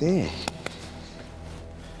 years right there.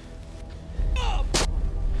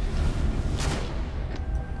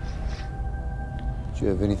 Do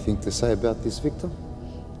you have anything to say about this, Victor?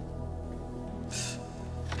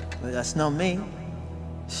 Well, that's not me.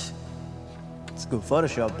 It's good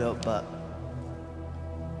Photoshop though, but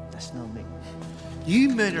that's not me. You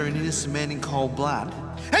murder an innocent man in cold blood,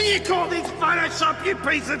 and you call this Photoshop, you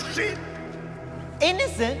piece of shit!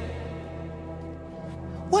 Innocent?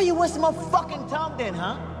 Why are you wasting my fucking time then,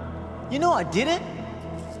 huh? You know I did it.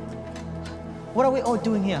 What are we all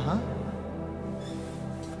doing here, huh?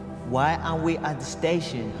 Why aren't we at the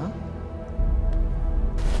station, huh?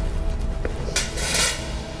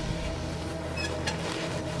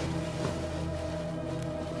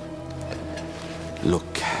 Look,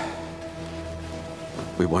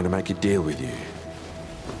 we want to make a deal with you.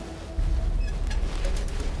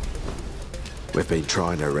 We've been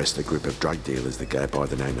trying to arrest a group of drug dealers that go by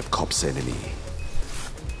the name of Cops Enemy.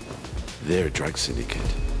 They're a drug syndicate.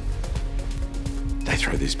 They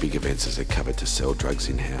throw these big events as a cover to sell drugs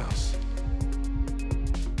in-house.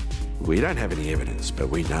 We don't have any evidence, but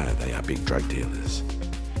we know they are big drug dealers.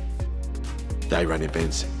 They run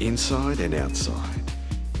events inside and outside.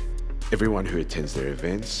 Everyone who attends their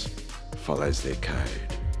events follows their code.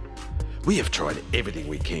 We have tried everything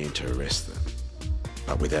we can to arrest them,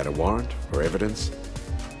 but without a warrant or evidence,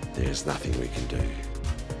 there's nothing we can do.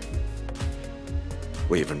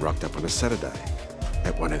 We even rocked up on a Saturday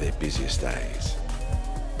at one of their busiest days.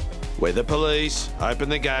 We're the police, open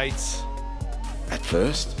the gates. At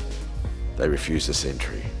first, they refused us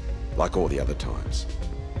entry, like all the other times.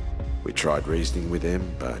 We tried reasoning with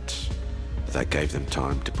them, but that gave them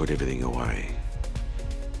time to put everything away.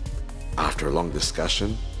 After a long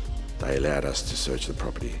discussion, they allowed us to search the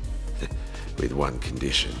property with one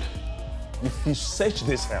condition. If you search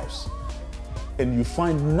this house and you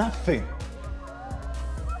find nothing,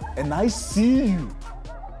 and I see you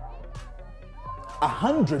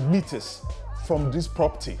 100 meters from this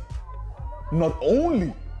property, not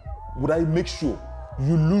only would I make sure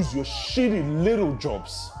you lose your shitty little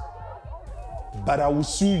jobs, but I will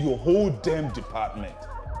sue your whole damn department.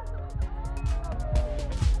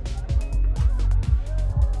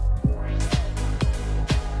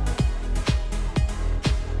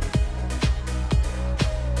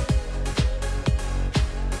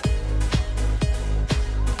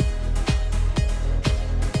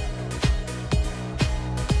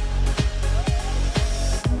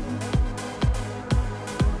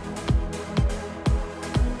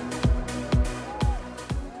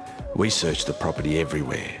 We searched the property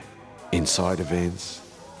everywhere, inside events,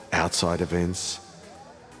 outside events,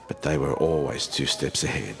 but they were always 2 steps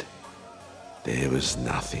ahead. There was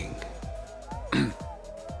nothing.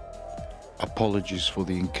 Apologies for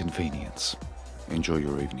the inconvenience. Enjoy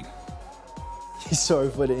your evening. Sorry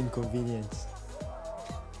for the inconvenience.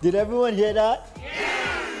 Did everyone hear that?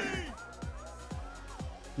 Yeah!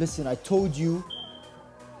 Listen, I told you,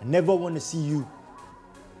 I never want to see you,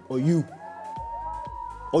 or you,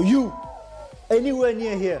 anywhere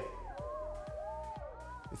near here.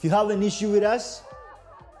 If you have an issue with us,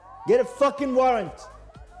 get a fucking warrant.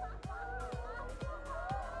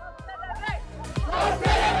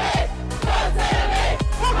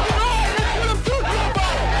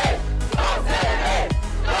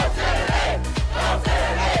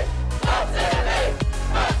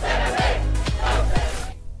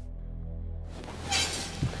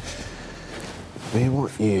 We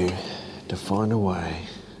want you to find a way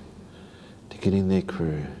to get in their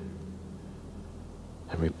crew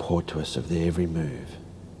and report to us of their every move.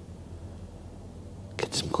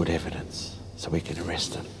 Get some good evidence so we can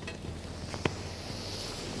arrest them.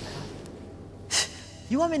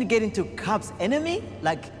 You want me to get into cops' enemy?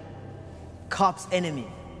 Like, cops' enemy?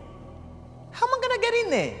 How am I gonna get in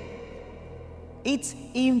there? It's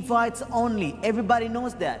invites only. Everybody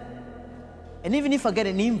knows that. And even if I get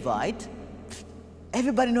an invite,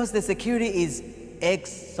 everybody knows the security is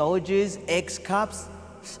ex-soldiers, ex-cops.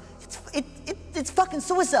 It's fucking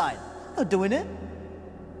suicide. I'm not doing it.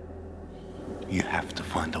 You have to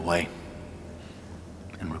find a way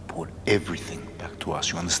and report everything back to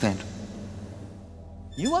us, you understand?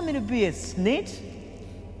 You want me to be a snitch?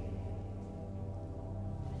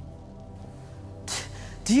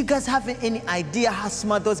 Do you guys have any idea how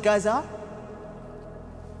smart those guys are?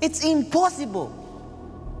 It's impossible.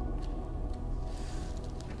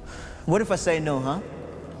 What if I say no, huh?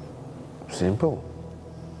 Simple.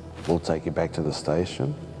 We'll take you back to the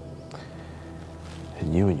station,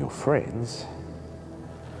 and you and your friends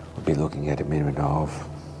will be looking at a minimum of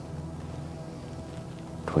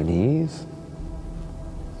 20 years.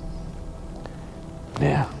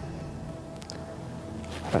 Now,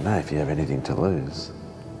 I don't know if you have anything to lose,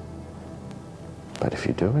 but if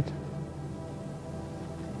you do it,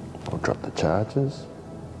 we'll drop the charges,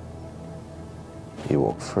 you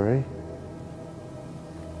walk free,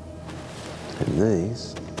 and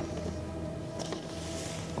these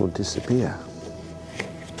will disappear.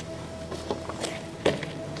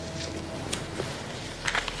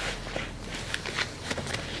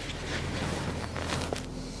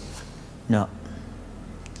 No.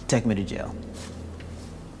 Take me to jail.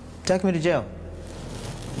 Take me to jail.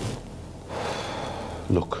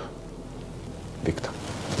 Look, Victor.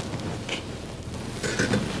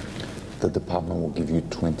 The department will give you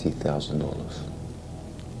 $20,000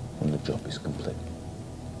 when the job is complete.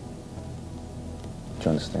 Do you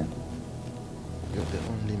understand? You're the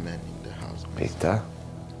only man in the house. Victor?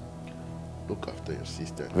 Look after your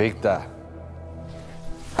sister. Victor!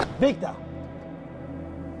 Victor!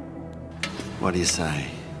 What do you say?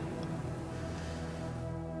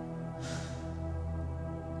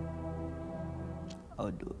 I'll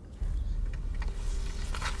do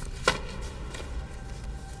it.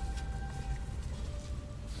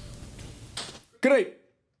 Great.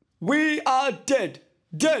 We are dead.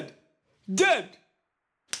 Dead. Dead.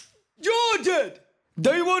 You're dead.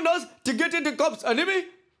 They want us to get into cops' enemy?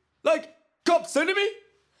 Like, cops' enemy?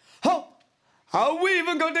 How are we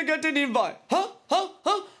even going to get an invite? How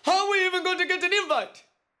are we even going to get an invite?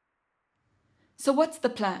 So what's the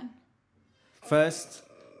plan? First,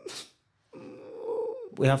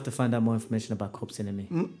 we have to find out more information about cops' enemy.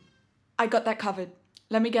 I got that covered.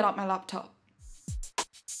 Let me get out my laptop.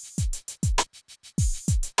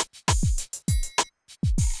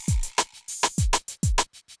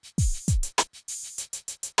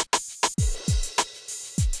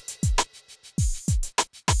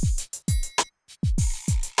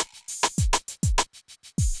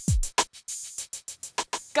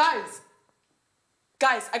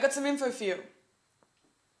 Guys, I got some info for you.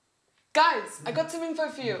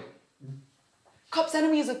 Cops'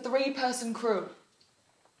 Enemy is a 3-person crew.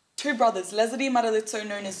 2 brothers, Leslie Maralitso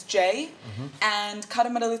known as Jay, and Kata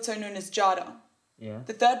Maralitso known as Jada. Yeah.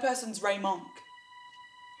 The 3rd person's Ray Monk.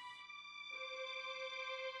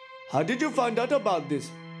 How did you find out about this?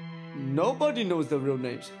 Nobody knows the real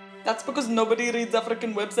names. That's because nobody reads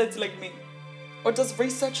African websites like me, or does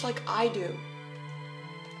research like I do.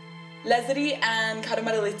 Leslie and Kata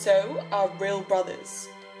Maralitso are real brothers.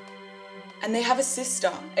 And they have a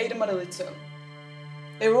sister, Ada Maralitso.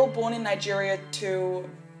 They were all born in Nigeria to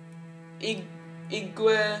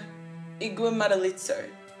Igwe Maralitso.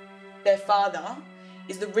 Their father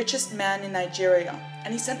is the richest man in Nigeria,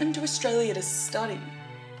 and he sent them to Australia to study.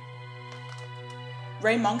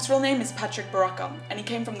 Ray Monk's real name is Patrick Baraka, and he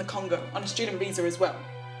came from the Congo on a student visa as well.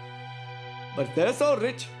 But they're so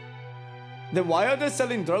rich. Then why are they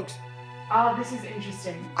selling drugs? This is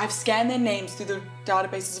interesting. I've scanned their names through the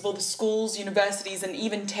databases of all the schools, universities, and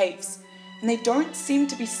even TAFEs, and they don't seem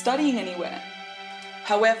to be studying anywhere.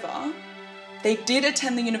 However, they did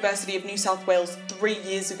attend the University of New South Wales 3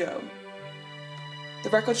 years ago. The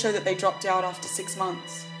records show that they dropped out after 6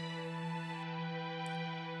 months.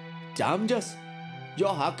 Damn, Jess.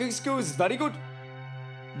 Your hacking skill is very good.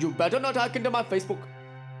 You better not hack into my Facebook.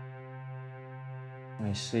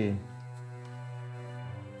 I see.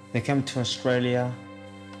 They came to Australia,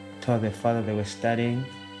 told their father they were studying,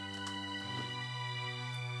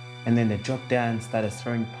 and then they dropped down and started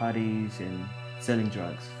throwing parties and selling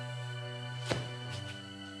drugs.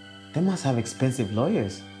 They must have expensive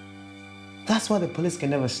lawyers. That's why the police can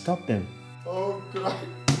never stop them. Oh God.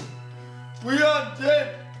 We are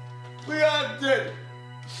dead. We are dead.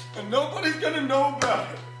 And nobody's gonna know about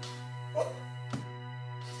it.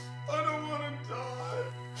 I don't want to die.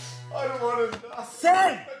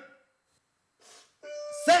 Sam!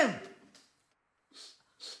 Sam!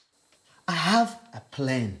 I have a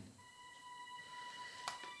plan.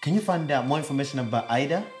 Can you find out more information about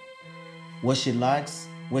Ida? What she likes,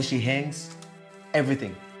 where she hangs,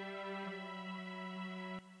 everything.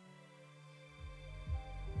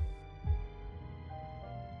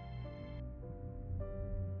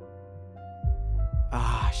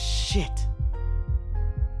 Ah, shit.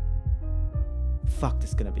 Fuck,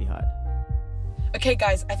 this is gonna be hard. Okay,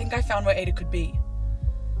 guys, I think I found where Ada could be.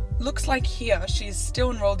 Looks like here she's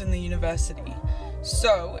still enrolled in the university.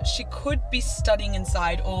 So she could be studying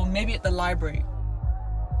inside or maybe at the library.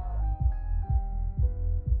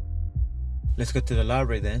 Let's go to the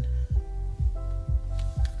library then.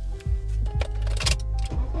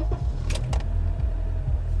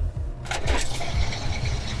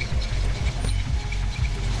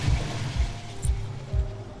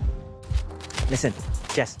 Listen,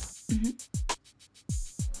 Jess.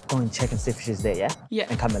 Go and check and see if she's there, yeah? Yeah.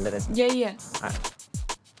 And come and let us know. Yeah. All right.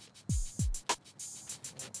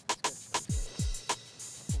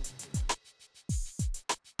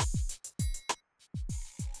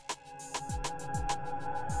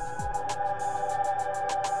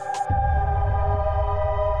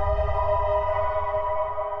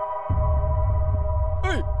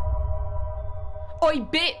 Oi,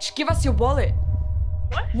 bitch, give us your wallet.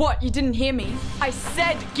 What? You didn't hear me? I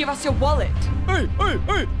said give us your wallet. Hey,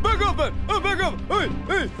 back up, man! Back up!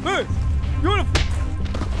 Hey! You wanna...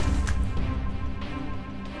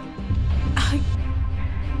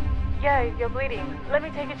 Yo, you're bleeding. Let me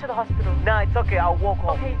take you to the hospital. Nah, it's okay. I'll walk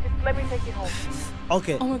home. Okay, just let me take you home.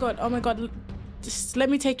 Okay. Oh my god. Just let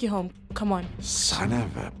me take you home. Come on. Son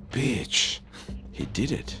of a bitch. He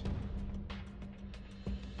did it.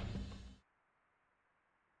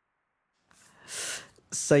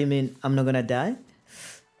 So you mean I'm not gonna die?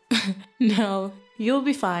 No, you'll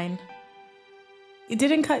be fine. It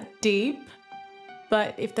didn't cut deep,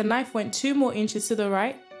 but if the knife went 2 more inches to the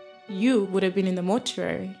right, you would have been in the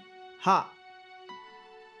mortuary. Ha!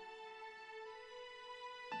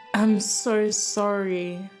 I'm so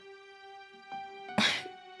sorry.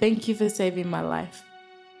 Thank you for saving my life.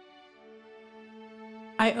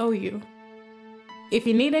 I owe you. If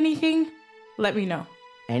you need anything, let me know.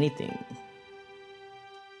 Anything?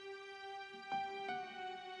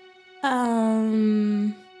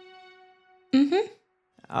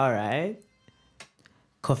 All right.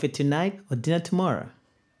 Coffee tonight or dinner tomorrow?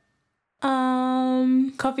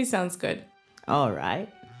 Coffee sounds good. All right.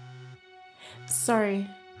 Sorry.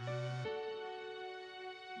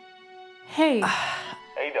 Hey.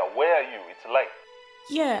 Ada, where are you? It's late.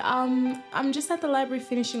 Yeah, I'm just at the library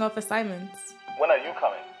finishing off assignments. When are you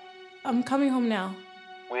coming? I'm coming home now.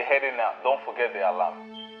 We're heading out. Don't forget the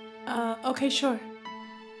alarm. Okay, sure.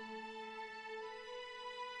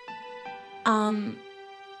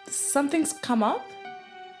 Something's come up,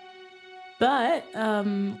 but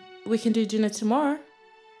we can do dinner tomorrow.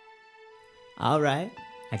 All right.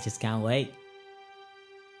 I just can't wait.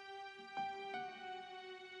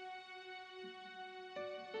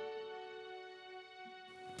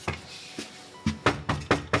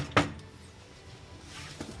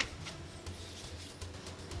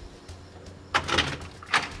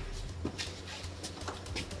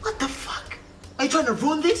 What the fuck? Are you trying to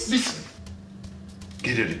ruin this? Listen.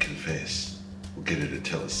 Get her to confess. We'll get her to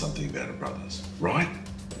tell us something about her brothers, right?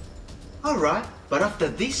 All right, but after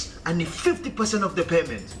this, I need 50% of the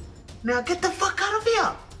payment. Now get the fuck out of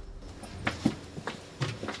here.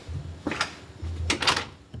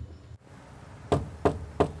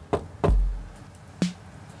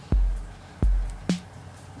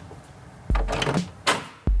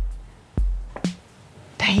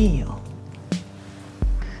 Damn.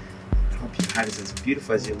 I hope your heart is as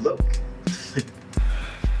beautiful as you look.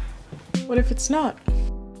 What if it's not?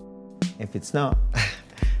 If it's not,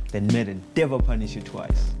 then may the devil punish you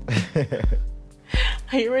twice.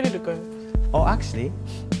 Are you ready to go? Oh, actually,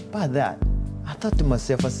 by that, I thought to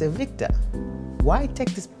myself, I said, Victor, why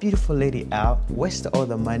take this beautiful lady out, waste all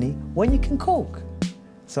the money, when you can cook?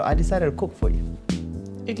 So I decided to cook for you.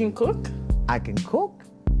 You can cook? I can cook?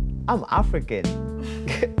 I'm African.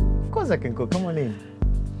 Of course I can cook. Come on in.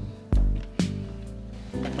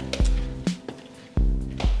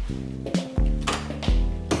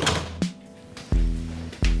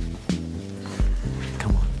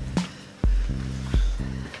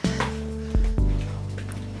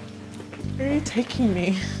 Where are you taking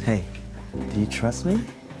me? Hey, do you trust me?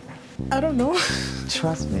 I don't know.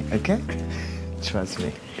 Trust me, okay? Trust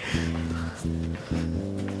me.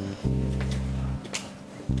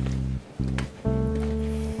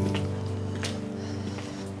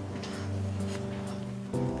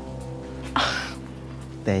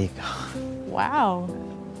 There you go. Wow.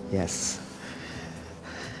 Yes.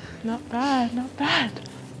 Not bad, not bad.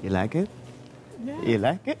 You like it? Yeah. You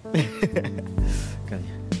like it? Come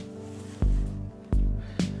here.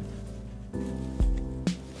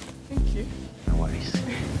 Thank you. No worries.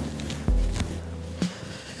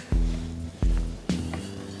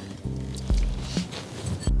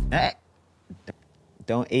 Hey,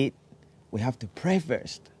 don't eat. We have to pray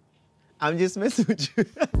first. I'm just messing with you.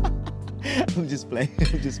 I'm just playing.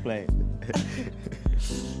 I'm just playing.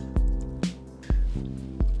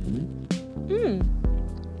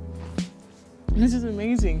 This is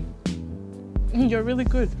amazing. You're really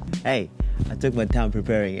good. Hey, I took my time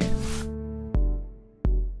preparing it.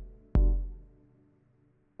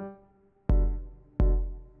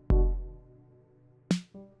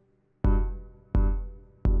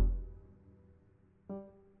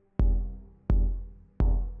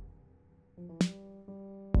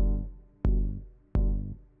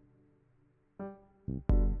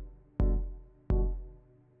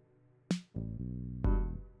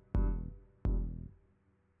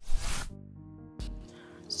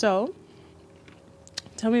 So,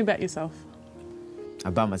 tell me about yourself.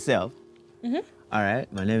 About myself? Mm-hmm. All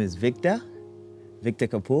right, my name is Victor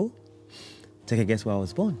Kaapor. Take a guess where I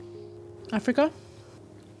was born. Africa?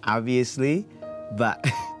 Obviously, but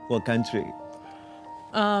what country?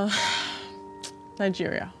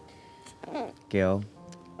 Nigeria. Girl,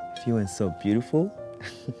 if you weren't so beautiful,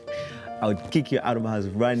 I would kick you out of my house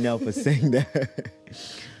right now for saying that.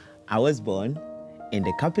 I was born in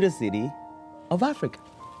the capital city of Africa.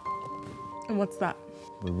 And what's that?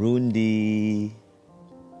 Burundi.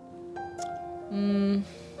 And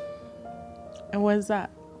where's that?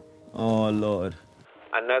 Oh, Lord.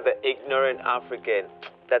 Another ignorant African.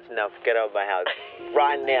 That's enough. Get out of my house.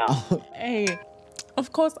 Right now. Hey,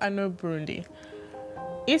 of course I know Burundi.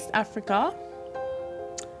 East Africa,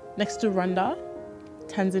 next to Rwanda,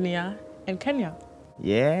 Tanzania, and Kenya.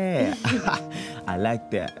 Yeah. I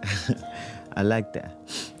like that. I like that.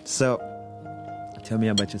 So, tell me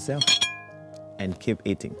about yourself and keep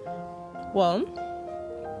eating. Well,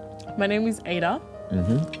 my name is Ada.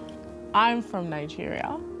 Mm-hmm. I'm from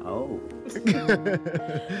Nigeria. Oh.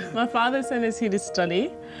 My father sent us here to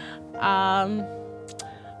study. But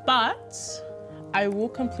I will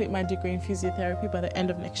complete my degree in physiotherapy by the end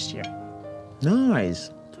of next year. Nice.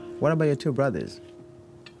 What about your two brothers?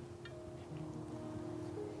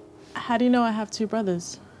 How do you know I have two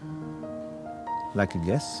brothers? Like a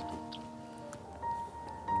guess?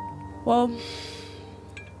 Well,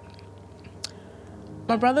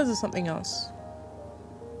 my brothers are something else.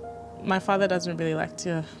 My father doesn't really like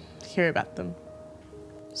to hear about them.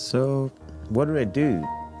 So, what do they do?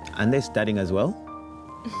 And they're studying as well?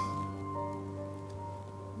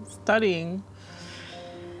 Studying?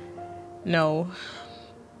 No.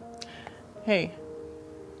 Hey,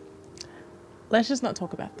 let's just not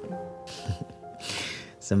talk about them.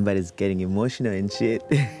 Somebody's getting emotional and shit.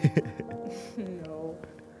 No.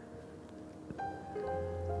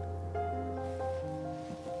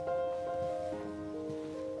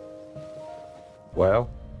 Well?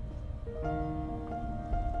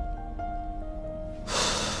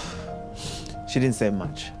 She didn't say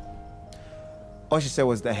much. All she said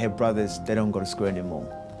was that her brothers, they don't go to school anymore.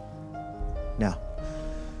 Now,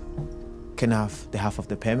 can I have the half of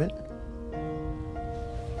the payment?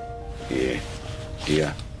 Yeah.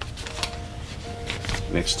 Here.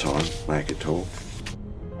 Next time, make it talk.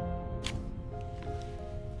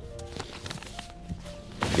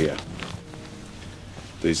 Here.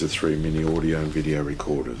 These are 3 mini audio and video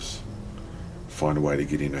recorders. Find a way to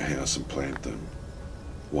get in her house and plant them.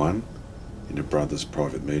 One in her brother's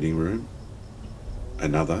private meeting room,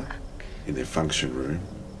 another in their function room,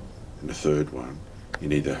 and the third one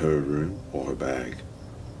in either her room or her bag.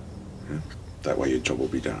 Yeah? That way your job will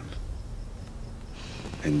be done.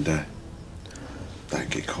 And don't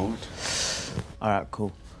get caught. All right,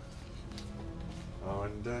 cool. Oh,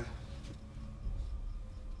 and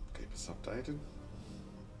keep us updated.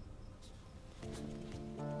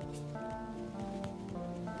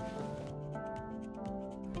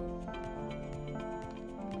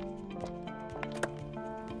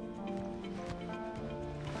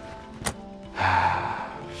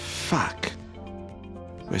 Fuck.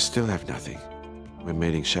 We still have nothing. We're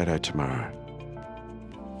meeting Shadow tomorrow.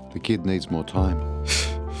 The kid needs more time.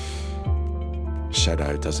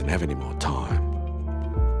 Shadow doesn't have any more time.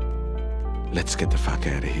 Let's get the fuck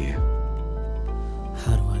out of here.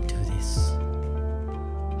 How do I do this?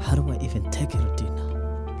 How do I even take her to dinner?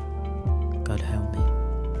 God help me.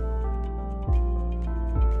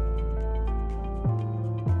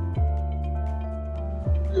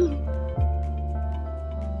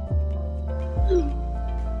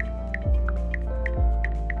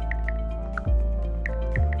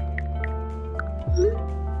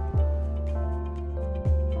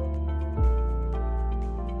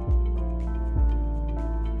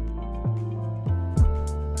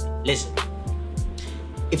 Listen,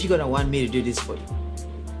 if you're gonna want me to do this for you,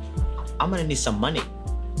 I'm gonna need some money.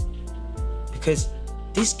 Because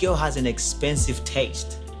this girl has an expensive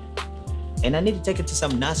taste. And I need to take her to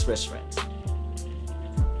some nice restaurants.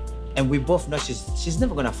 And we both know she's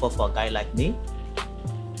never gonna fall for a guy like me.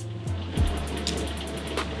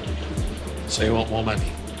 So you want more money?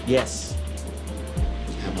 Yes.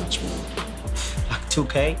 How much more? Like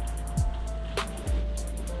 2K?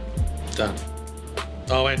 Done.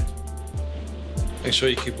 Owen, make sure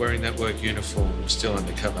you keep wearing that work uniform. I'm still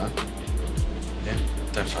undercover. Yeah,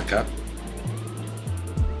 don't fuck up.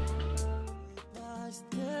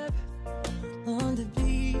 On the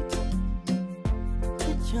beat,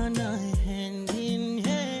 put your night hand in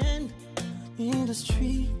hand in the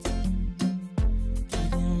street.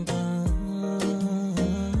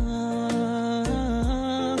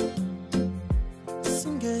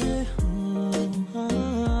 Sing it.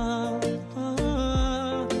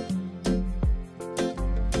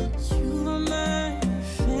 You are my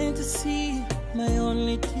fantasy, my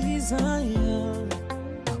only desire.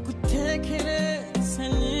 I could take it as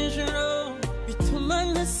an injury.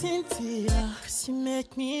 Cynthia, 'cause you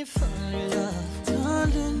make me fall in love.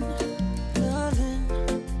 Darling, darling,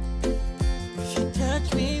 if you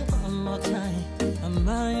touch me one more time, I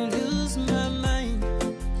might lose my mind.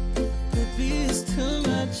 Baby, it's too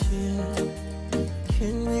much here.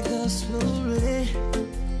 Can we go slowly?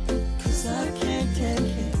 'Cause I can't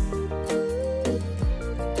take it.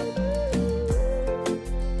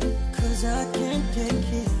 'Cause I can't take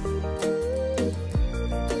it.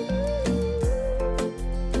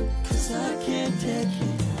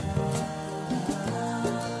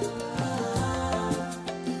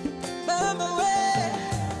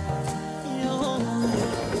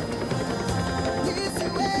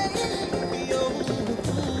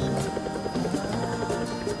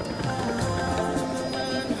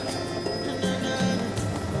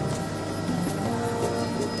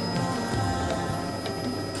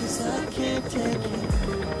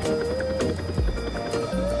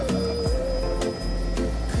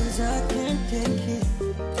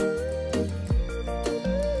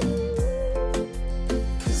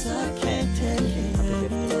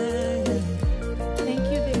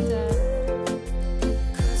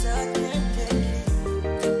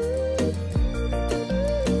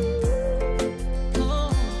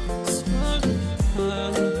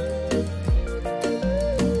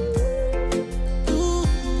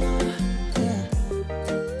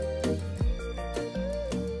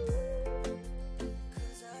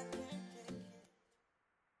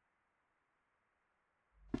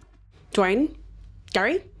 Dwayne?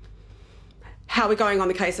 Gary? How are we going on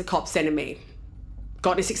the case of cops sending me?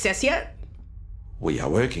 Got any success yet? We are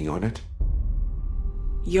working on it.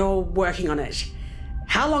 You're working on it.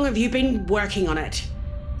 How long have you been working on it?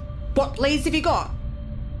 What leads have you got?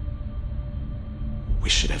 We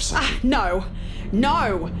should have something. No.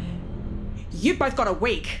 No. You've both got a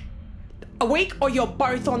week. A week or you're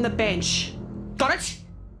both on the bench. Got it?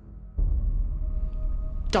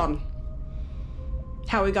 Don.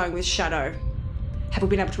 How are we going with Shadow? Have we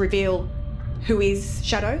been able to reveal who is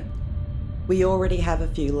Shadow? We already have a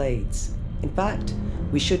few leads. In fact,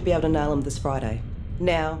 we should be able to nail him this Friday.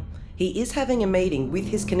 Now, he is having a meeting with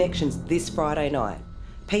his connections this Friday night.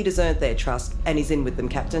 Peter's earned their trust and he's in with them,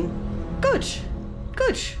 Captain. Good.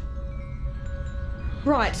 Good.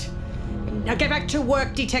 Right. Now get back to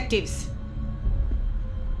work, detectives.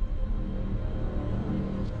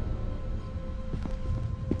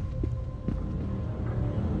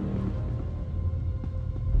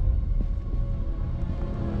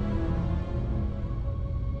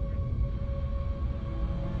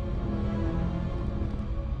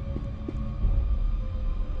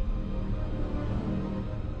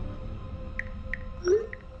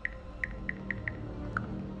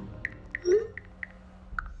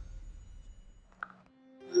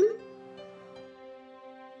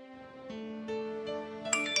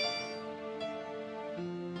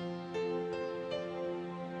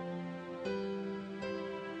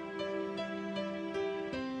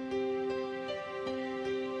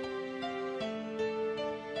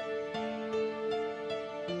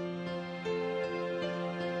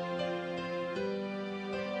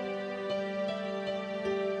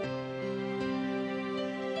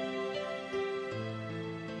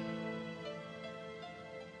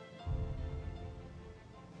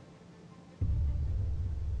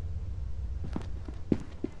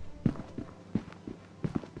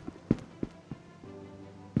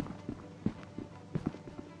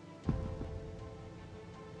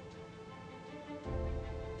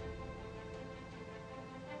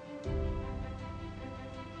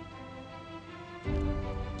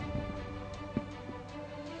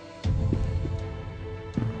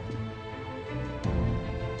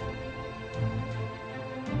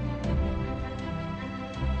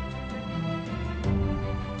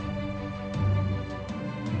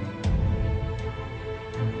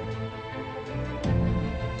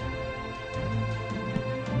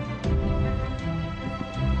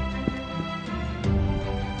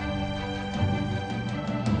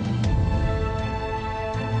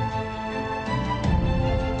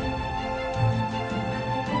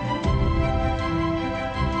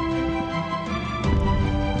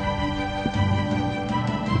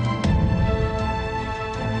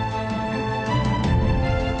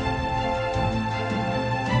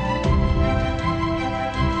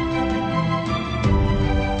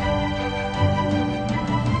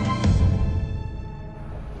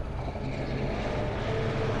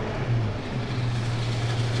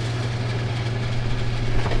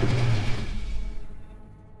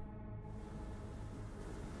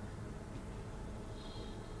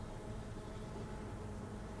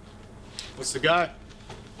 What's the go?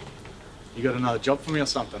 You got another job for me or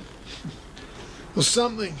something? Or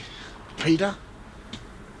something. Peter?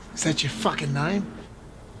 Is that your fucking name?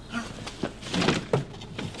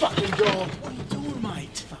 Fucking dog. What are you doing,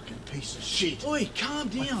 mate? Fucking piece of shit. Oi, calm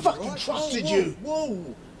down. I fucking right? trusted whoa, you.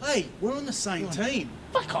 Whoa. Hey, we're on the same team.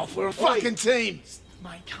 Fuck off, we're a fucking team.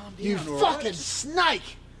 Mate, calm down. You all fucking right?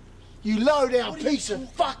 snake. You low down piece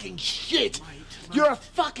of fucking shit. Mate. You're a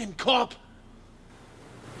fucking cop.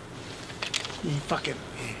 You fucking...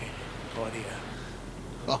 Right here.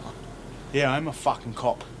 Oh. Yeah, I'm a fucking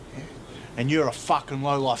cop. Yeah. And you're a fucking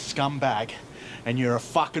low-life scumbag. And you're a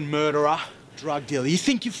fucking murderer, drug dealer. You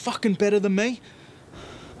think you're fucking better than me?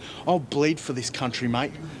 I'll bleed for this country,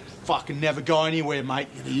 mate. Fucking never go anywhere, mate.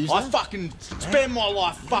 I fucking spend my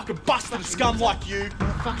life fucking busting scum like you.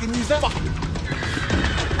 Fucking use that?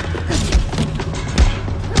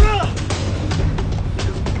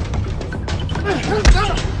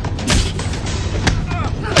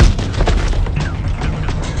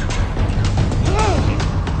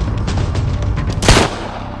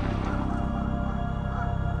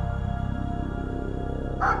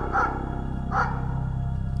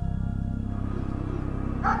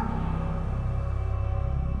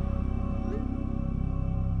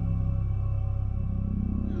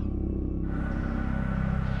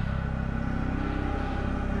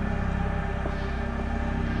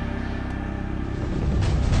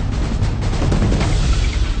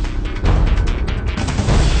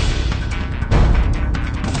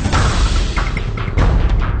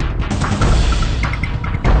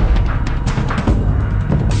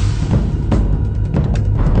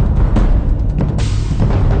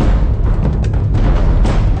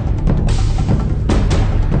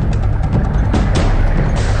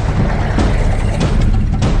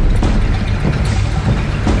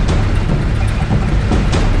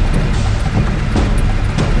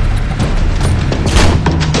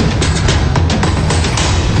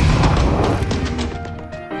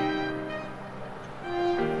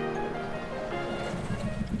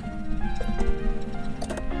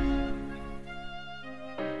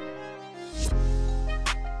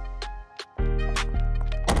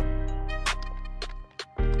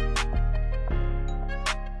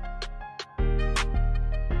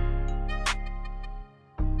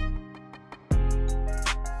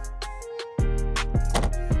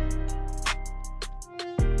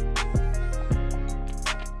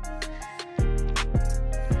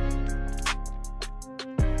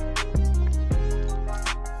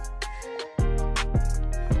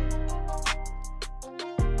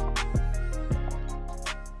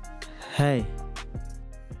 Hey,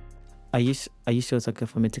 are you sure it's okay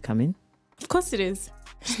for me to come in? Of course it is.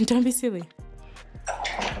 Don't be silly.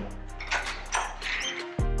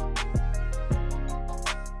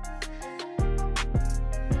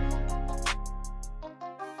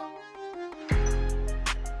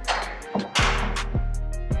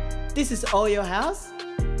 This is all your house?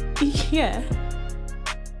 Yeah.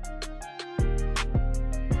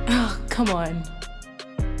 Oh, come on.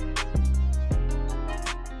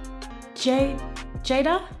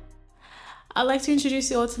 Jada? I'd like to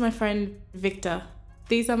introduce you all to my friend Victor.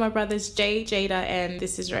 These are my brothers Jay, Jada, and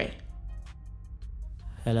this is Ray.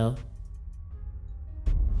 Hello.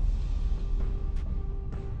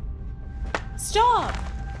 Stop!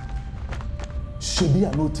 Shebi,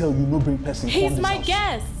 I no tell you no bring person. He's my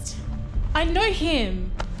guest. I know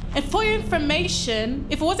him. And for your information,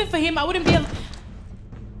 if it wasn't for him, I wouldn't be.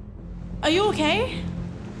 Are you okay?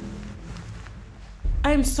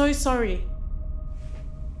 I am so sorry.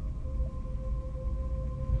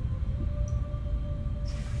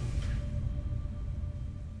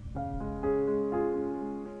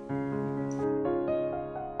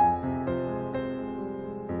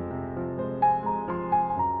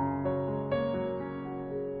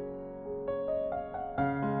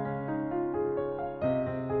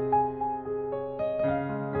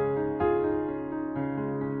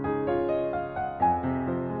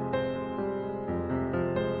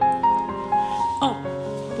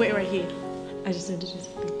 Wait right here. I just wanted to do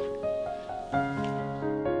something.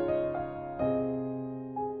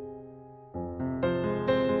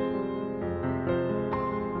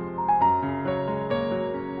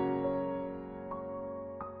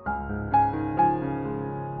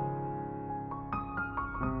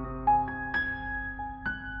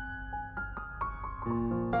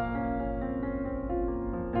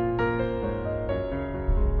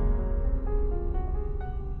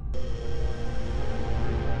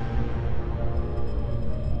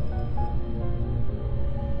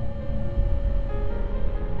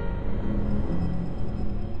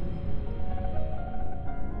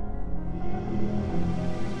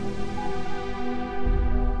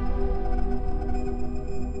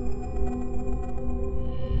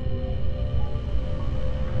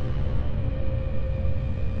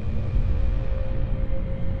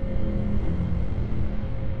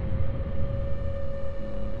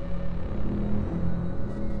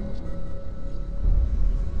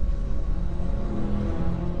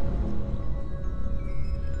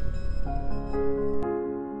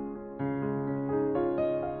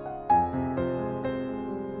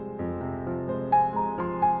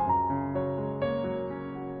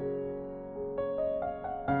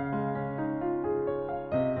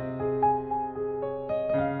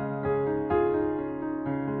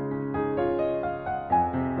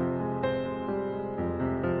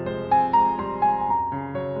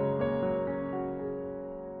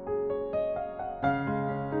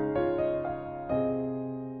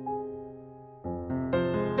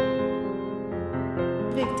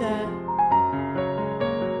 Victor.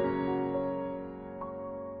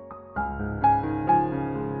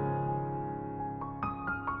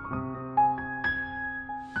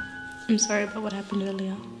 I'm sorry about what happened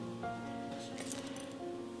earlier.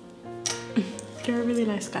 You're a really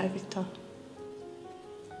nice guy, Victor.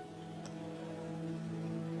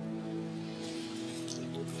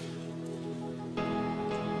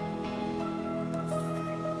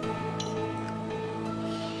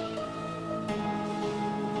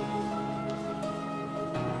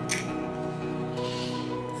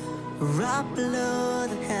 Right below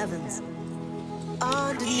the heavens,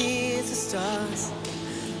 underneath the stars,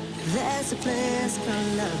 there's a place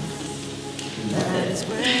called love. That is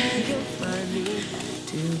where you'll find me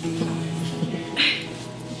to be.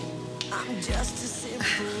 I'm just a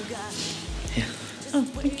simple guy. Oh,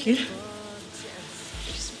 thank you.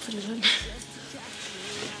 Just put it on.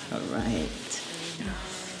 All right.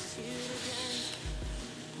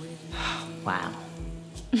 Wow.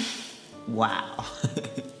 Wow.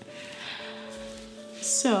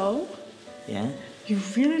 So, Yeah? you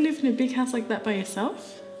really live in a big house like that by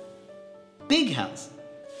yourself? Big house?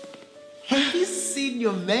 Have you seen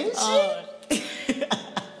your mansion? Oh,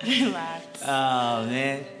 relax. Oh,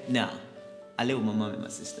 man. No. I live with my mom and my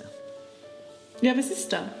sister. You have a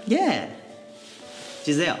sister? Yeah.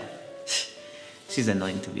 Giselle. She's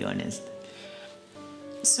annoying, to be honest.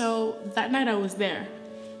 So, that night I was there.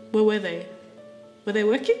 Where were they? Were they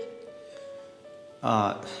working?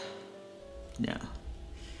 No.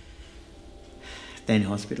 They're in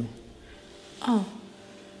hospital. Oh.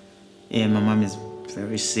 Yeah, my mom is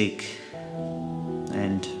very sick.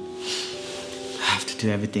 And I have to do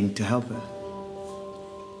everything to help her.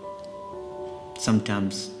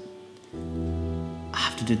 Sometimes I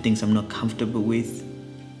have to do things I'm not comfortable with,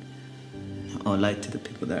 or lie to the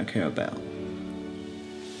people that I care about.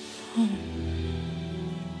 Oh.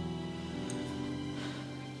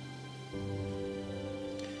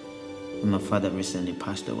 My father recently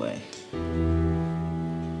passed away.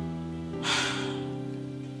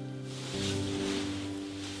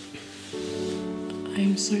 I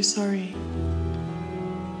am so sorry.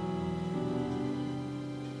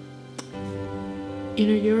 You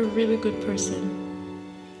know, you're a really good person.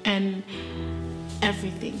 And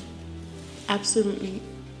everything, absolutely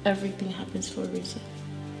everything happens for a reason.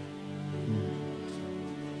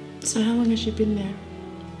 So how long has she been there?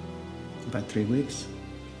 About 3 weeks.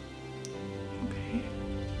 Okay.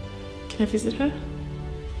 Can I visit her?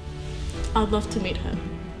 I'd love to meet her.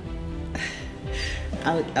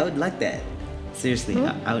 I would like that. Seriously,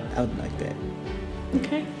 Huh? I would like that.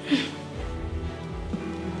 Okay.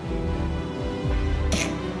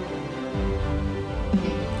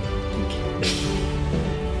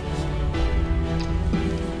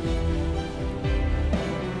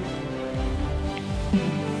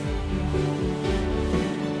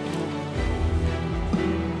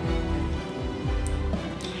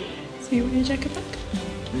 So you want your jacket back?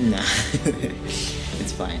 Nah,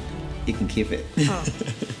 it's fine. You can keep it. Oh,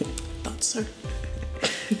 thought so.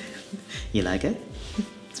 You like it?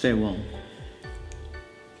 It's very warm.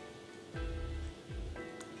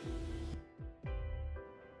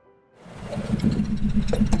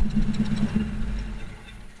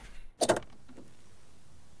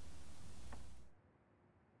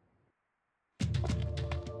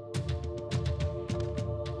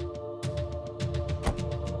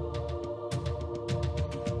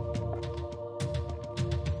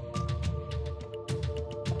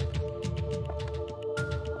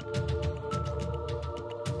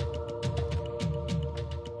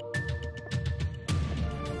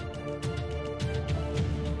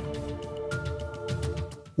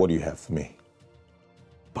 What do you have for me?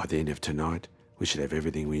 By the end of tonight, we should have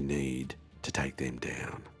everything we need to take them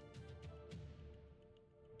down.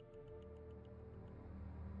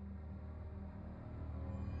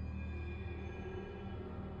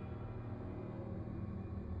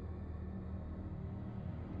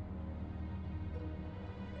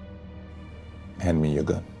 Hand me your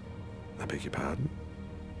gun. I beg your pardon?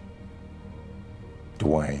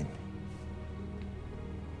 Dwayne.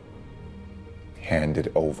 Hand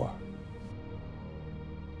it over.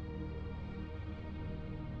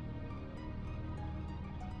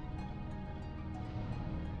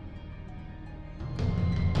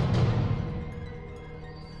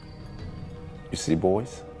 You see,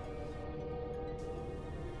 boys?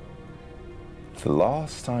 The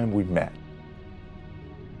last time we met,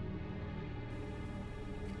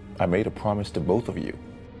 I made a promise to both of you.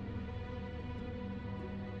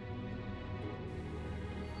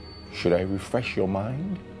 Should I refresh your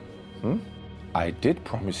mind? I did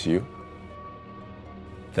promise you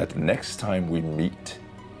that the next time we meet,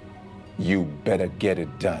 you better get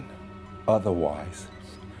it done. Otherwise,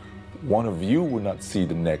 one of you will not see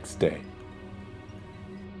the next day.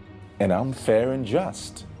 And I'm fair and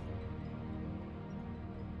just.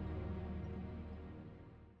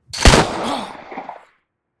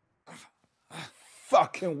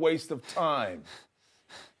 Fucking waste of time.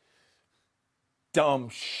 Dumb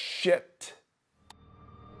shit.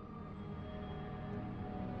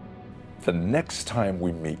 The next time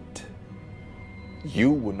we meet,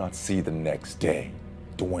 you will not see the next day,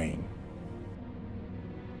 Dwayne.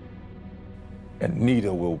 And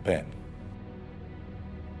neither will Ben.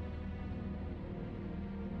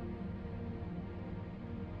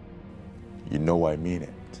 You know I mean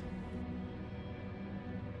it.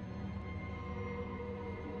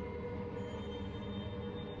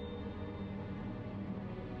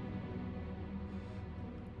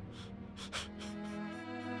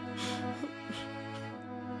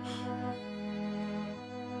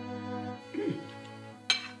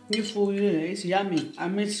 This food is yummy. I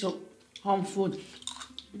made so home food.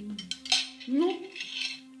 No,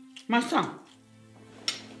 my son.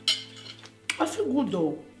 I feel good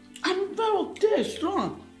though. I'm very okay,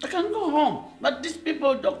 strong. I can go home. But these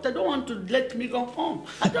people, doctor, don't want to let me go home.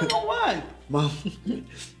 I don't know why. Mom,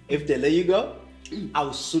 if they let you go,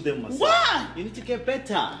 I'll sue them myself. Why? You need to get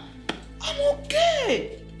better. I'm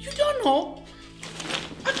okay. You don't know.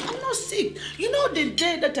 I'm not sick. You know the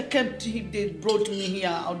day that I came to him, they brought me here,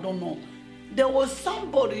 I don't know. There was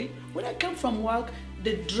somebody, when I came from work,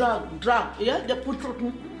 they drug, yeah? They put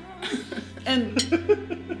and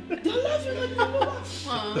they're laughing at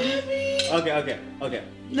me. Baby. Okay.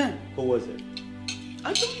 No. Who was it?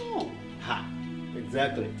 I don't know. Ha,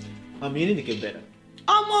 exactly. Mom, you need to get better.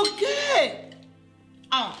 I'm okay.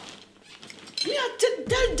 Me, I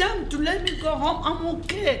tell them to let me go home. I'm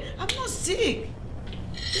okay. I'm not sick.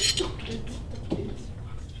 Just talk to the doctor, please.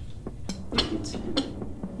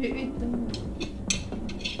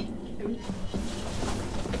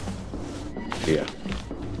 Here.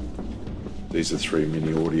 These are 3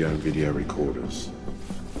 mini audio and video recorders.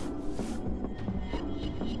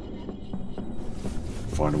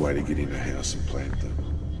 Find a way to get in the house and plant them.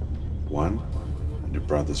 One in your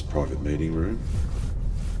brother's private meeting room,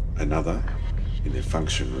 another in their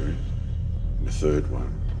function room, and the third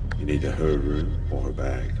one in either her room or her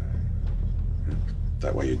bag.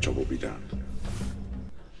 That way your job will be done.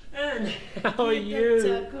 And how are you?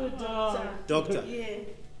 Good doctor. Doctor, Yeah.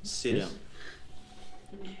 sit down.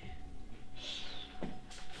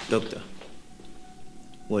 Doctor,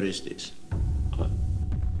 what is this?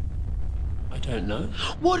 I don't know.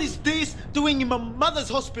 What is this doing in my mother's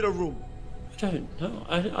hospital room? I don't know.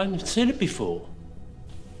 I've seen it before.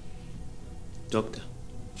 Doctor,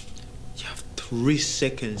 you have 3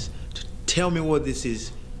 seconds to tell me what this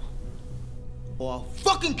is, or I'll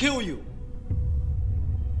fucking kill you.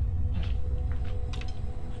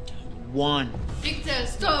 1. Victor,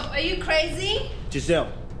 stop. Are you crazy?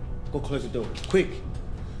 Giselle, go close the door, quick.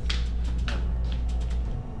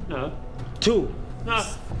 No. 2. No.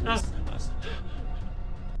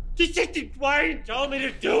 Detective Dwayne told me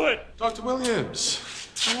to do it. Dr. Williams,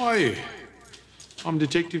 how are you? I'm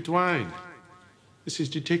Detective Dwayne. This is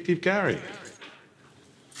Detective Gary.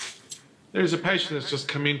 There is a patient that's just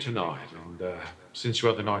come in tonight, and since you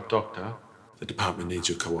are the night doctor, the department needs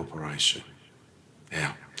your cooperation.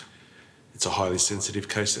 Now, it's a highly sensitive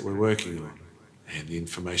case that we're working on, and the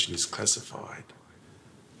information is classified.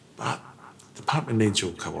 But the department needs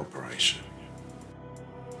your cooperation.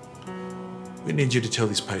 We need you to tell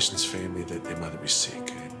this patient's family that their mother is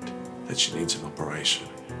sick and that she needs an operation.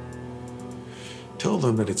 Tell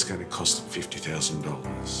them that it's going to cost them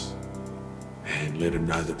 $50,000 and let them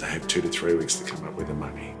know that they have 2 to 3 weeks to come up with the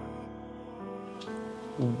money.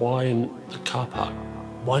 Why in the car park?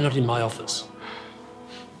 Why not in my office?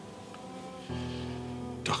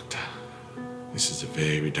 Doctor, this is a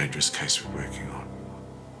very dangerous case we're working on.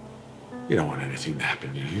 You don't want anything to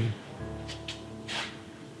happen to you.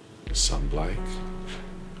 Your son Blake,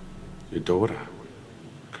 your daughter,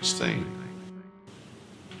 Christine.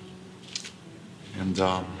 And,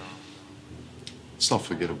 let's not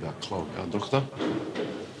forget about Chloe, Doctor?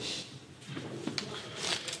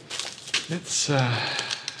 Let's,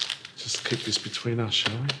 just keep this between us,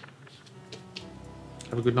 shall we?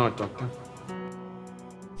 Have a good night, Doctor.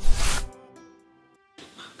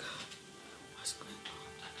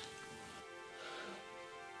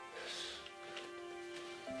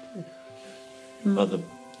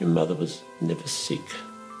 Your mother was never sick.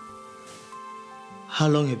 How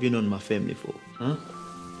long have you known my family for? Huh?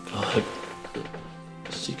 God,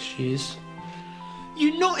 6 years.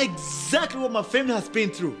 You know exactly what my family has been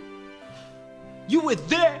through. You were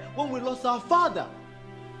there when we lost our father.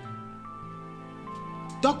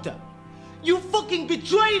 Doctor, you fucking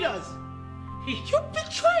betrayed us! You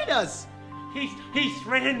betrayed us! He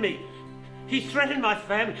threatened me. He threatened my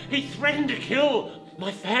family. He threatened to kill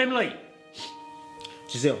my family.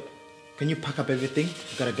 Giselle, can you pack up everything?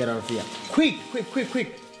 We gotta get out of here. Quick, quick, quick,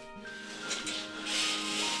 quick.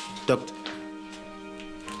 Doctor,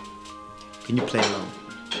 can you play along?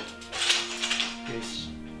 Yes.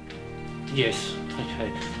 Yes,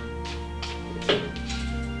 okay.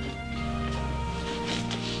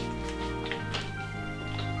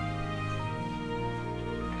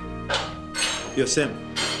 Yo,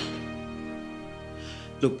 Sam.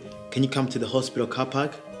 Look, can you come to the hospital car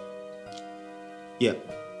park? Yeah,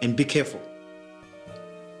 and be careful.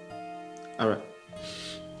 All right.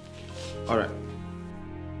 All right.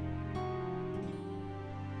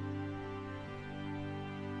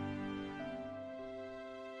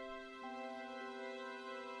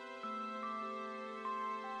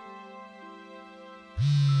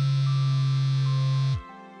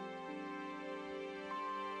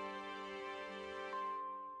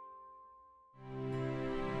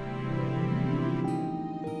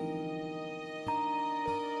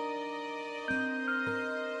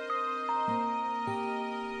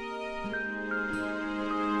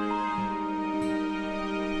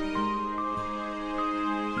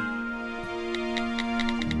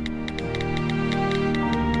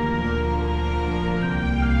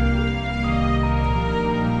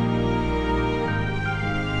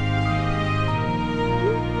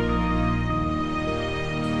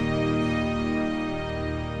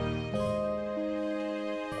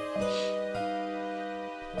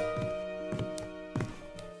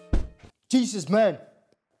 Jesus, man.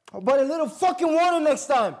 How about a little fucking water next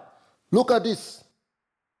time? Look at this.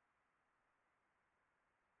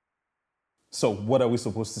 So, what are we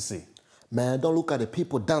supposed to see? Man, don't look at the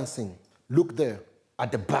people dancing. Look there, at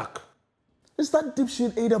the back. It's that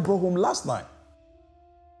dipshit Ada brought home last night.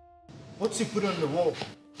 What's he put on the wall?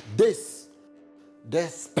 This. They're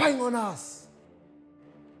spying on us.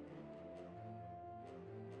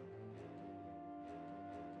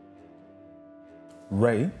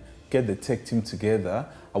 Ray, get the tech team together.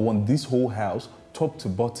 I want this whole house, top to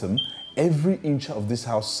bottom, every inch of this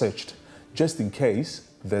house searched, just in case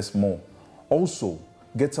there's more. Also,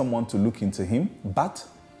 get someone to look into him, but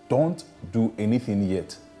don't do anything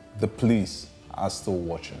yet. The police are still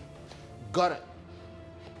watching. Got it.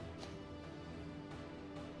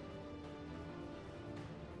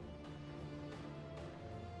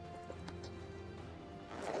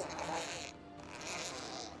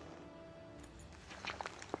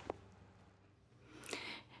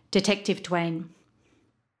 Detective Twain.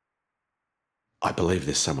 I believe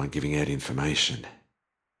there's someone giving out information.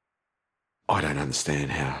 I don't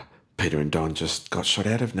understand how Peter and Don just got shot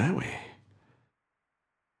out of nowhere.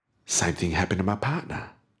 Same thing happened to my partner.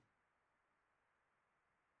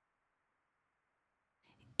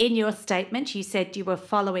 In your statement, you said you were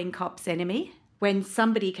following Cop's enemy when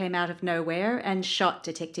somebody came out of nowhere and shot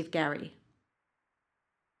Detective Gary.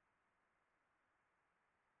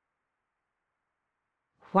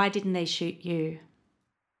 Why didn't they shoot you?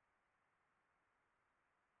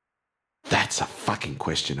 That's a fucking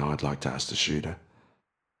question I'd like to ask the shooter.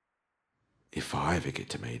 If I ever get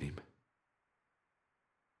to meet him.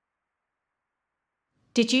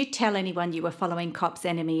 Did you tell anyone you were following Cop's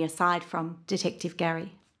enemy aside from Detective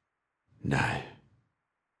Gary? No.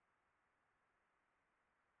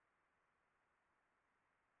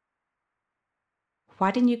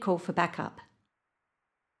 Why didn't you call for backup?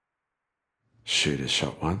 Shooter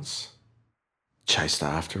shot once. Chased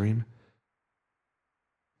after him.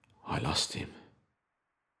 I lost him.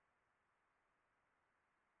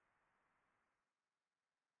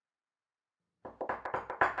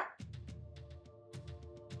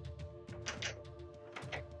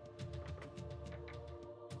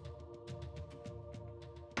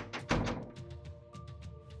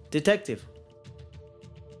 Detective.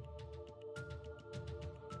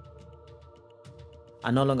 I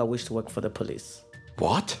no longer wish to work for the police.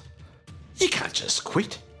 What? You can't just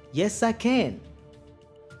quit. Yes, I can.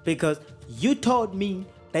 Because you told me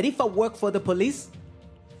that if I work for the police,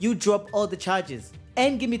 you drop all the charges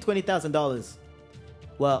and give me $20,000.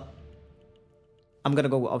 Well, I'm gonna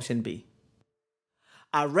go with option B.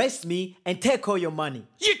 Arrest me and take all your money.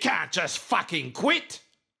 You can't just fucking quit.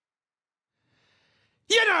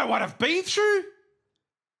 You know what I've been through.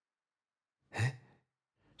 Huh?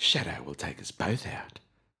 Shadow will take us both out.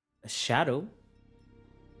 A shadow?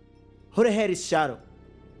 Who the hell is Shadow?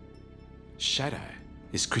 Shadow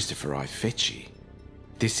is Christopher I. Fetchy.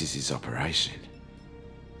 This is his operation.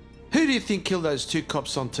 Who do you think killed those two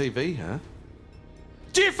cops on TV, huh?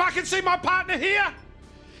 Do you fucking see my partner here?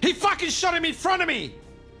 He fucking shot him in front of me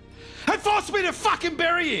and forced me to fucking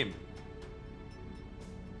bury him.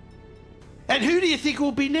 And who do you think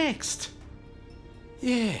will be next?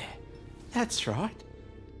 Yeah, that's right.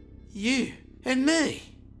 You and me.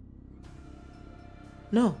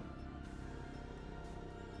 No.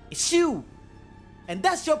 It's you. And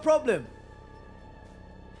that's your problem.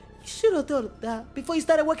 You should have thought of that before you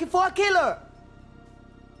started working for a killer.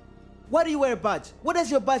 Why do you wear a badge? What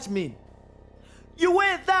does your badge mean? You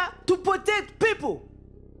wear that to protect people.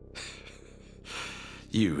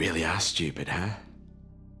 You really are stupid, huh?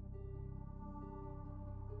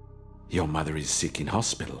 Your mother is sick in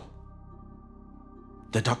hospital.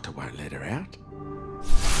 The doctor won't let her out.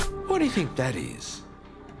 What do you think that is?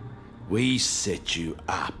 We set you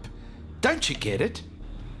up. Don't you get it?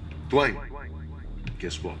 Dwayne,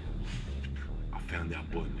 guess what? I found our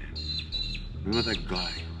boy, man. Remember that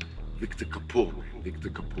guy? Victor Kaapor, man. Victor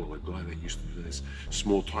Kaapor, the guy that used to do those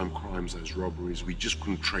small-time crimes, those robberies. We just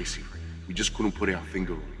couldn't trace him. We just couldn't put our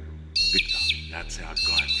finger on him. Victor, that's our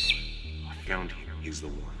guy, man. I found him. He's the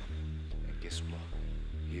one. And guess what?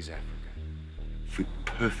 He's African. Fit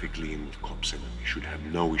perfectly in with Cop Center. We should have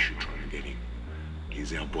no issue trying to get him.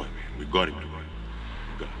 He's our boy, man. We got him, Dwayne.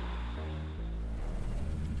 We got him.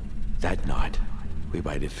 That night, we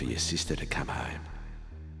waited for your sister to come home.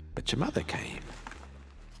 But your mother came.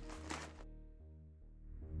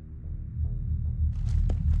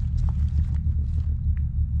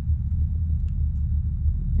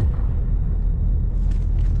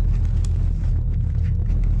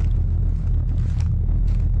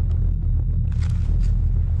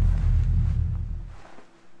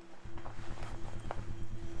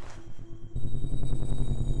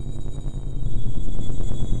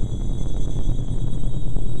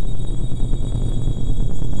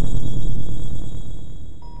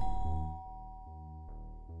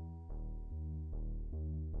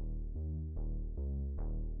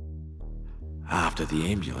 After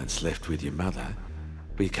the ambulance left with your mother,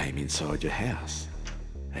 we came inside your house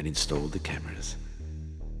and installed the cameras.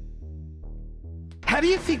 How do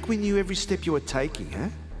you think we knew every step you were taking, huh?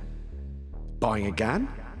 Buying a gun?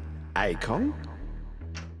 ACON?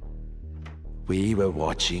 We were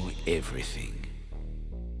watching everything.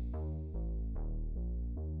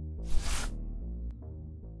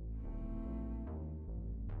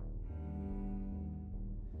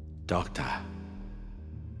 Doctor,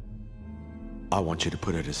 I want you to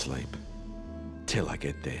put her to sleep till I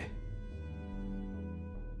get there.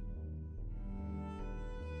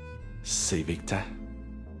 See, Victor?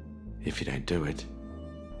 If you don't do it,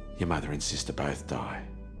 your mother and sister both die.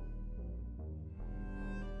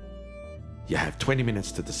 You have 20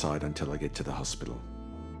 minutes to decide until I get to the hospital.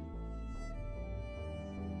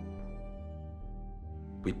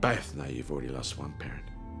 We both know you've already lost one parent.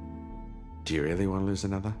 Do you really want to lose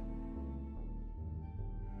another?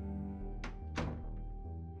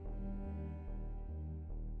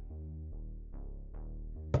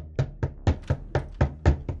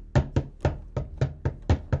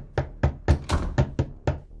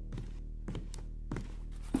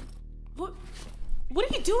 What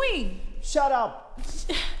are you doing? Shut up.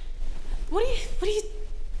 What are you,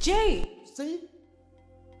 Jay? See?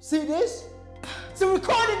 See this? It's a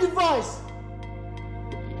recording device.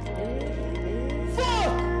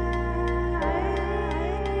 Fuck!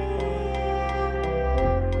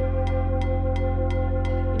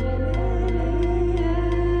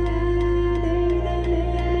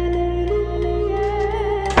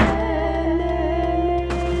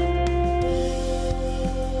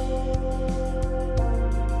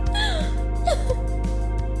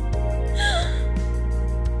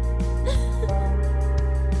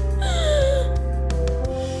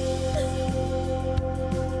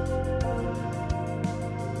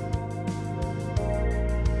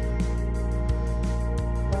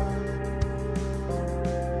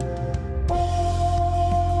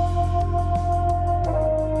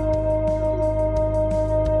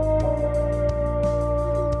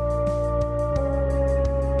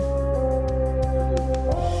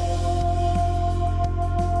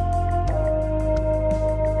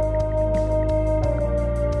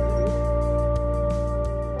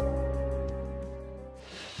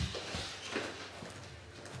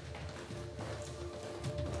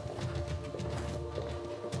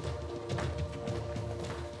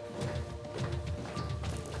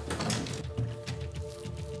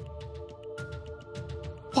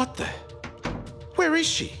 What the? Where is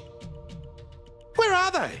she? Where are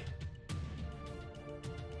they?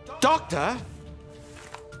 Doctor?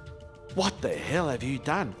 What the hell have you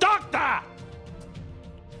done? Doctor!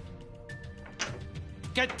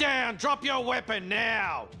 Get down! Drop your weapon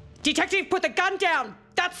now! Detective, put the gun down!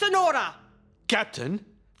 That's an order! Captain,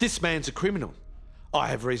 this man's a criminal. I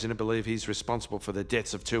have reason to believe he's responsible for the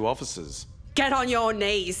deaths of 2 officers. Get on your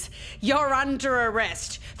knees. You're under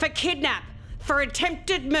arrest for kidnap, for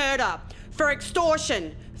attempted murder, for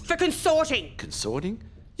extortion, for consorting. Consorting?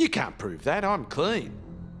 You can't prove that. I'm clean.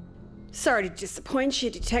 Sorry to disappoint you,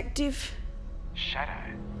 Detective.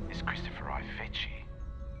 Shadow is Christopher Ifecci.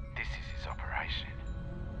 This is his operation.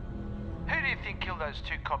 Who do you think killed those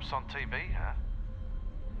 2 cops on TV, huh?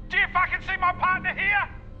 Do you fucking see my partner here?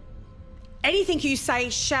 Anything you say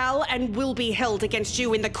shall and will be held against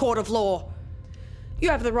you in the court of law. You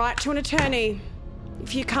have the right to an attorney.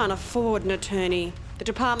 If you can't afford an attorney, the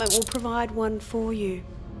department will provide one for you.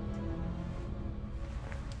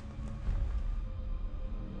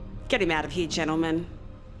 Get him out of here, gentlemen.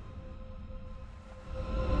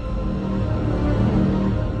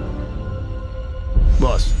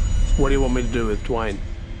 Boss, what do you want me to do with Dwayne?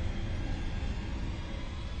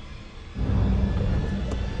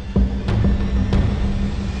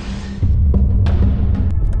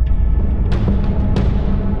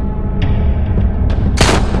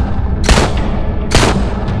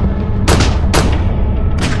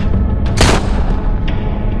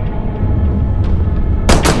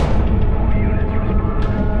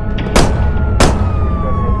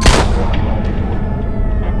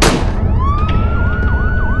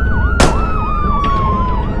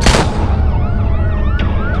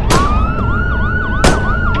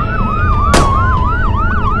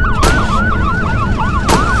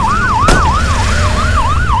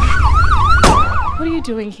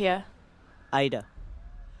 Doing here? Ida,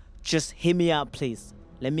 just hear me out, please.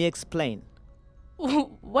 Let me explain.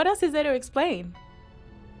 What else is there to explain?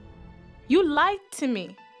 You lied to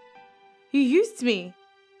me. You used me.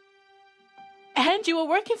 And you were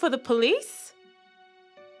working for the police?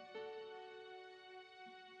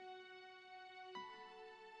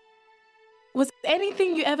 Was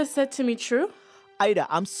anything you ever said to me true? Ida,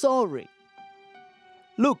 I'm sorry.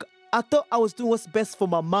 Look, I thought I was doing what's best for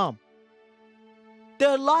my mom.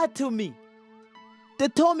 They lied to me. They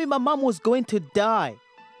told me my mom was going to die.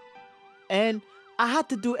 And I had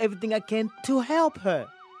to do everything I can to help her.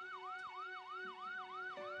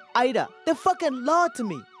 Ida, they fucking lied to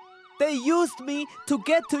me. They used me to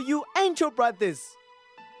get to you and your brothers.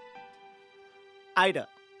 Ida,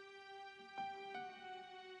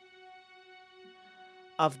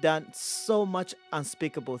 I've done so much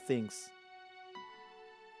unspeakable things.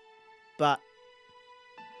 But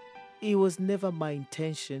it was never my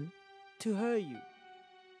intention to hurt you.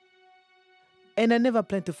 And I never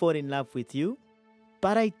planned to fall in love with you,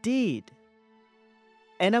 but I did.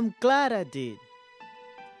 And I'm glad I did.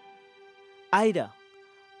 Ida,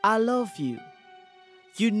 I love you.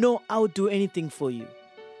 You know I'll do anything for you.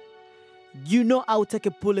 You know I'll take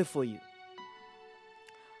a bullet for you.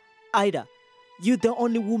 Ida, you're the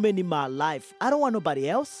only woman in my life. I don't want nobody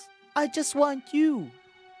else. I just want you.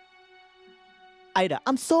 Ida,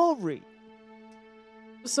 I'm sorry.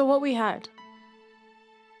 So what we had?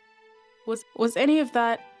 Was any of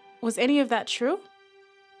that true?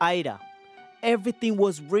 Ida, everything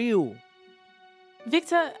was real.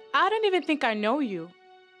 Victor, I don't even think I know you.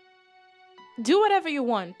 Do whatever you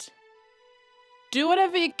want. Do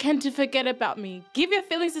whatever you can to forget about me. Give your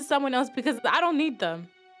feelings to someone else because I don't need them.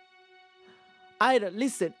 Ida,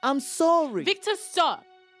 listen, I'm sorry. Victor, stop.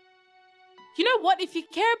 You know what? If you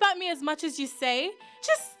care about me as much as you say,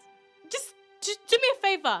 just do me a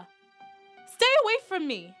favor. Stay away from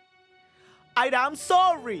me. Ida, I'm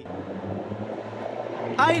sorry.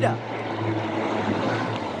 Ida.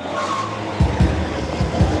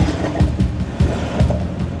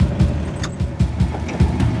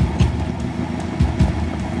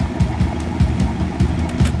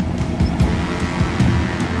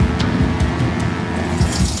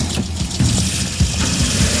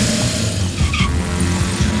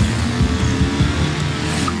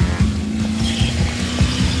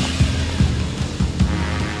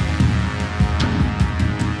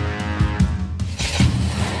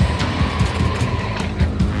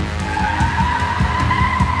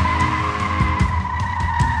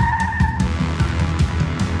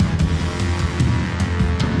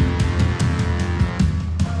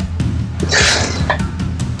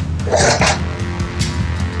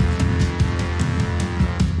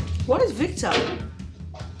 What is Victor?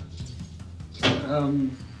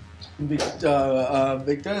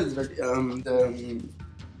 Victor is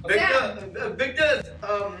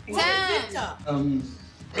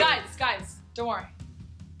Guys, don't worry.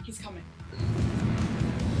 He's coming.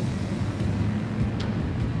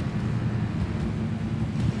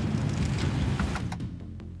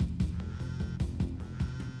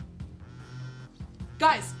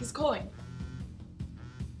 Guys, he's calling.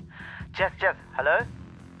 Jess, hello?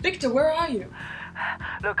 Victor, where are you?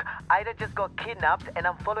 Look, Ida just got kidnapped and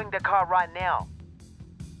I'm following the car right now.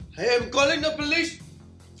 Hey, I'm calling the police.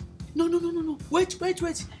 No. Wait.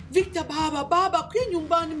 Victor, baba, kuya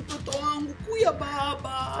nyumbani mtoto wangu. Kuya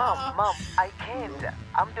baba. Mom, I can't.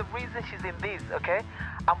 I'm the reason she's in this, okay?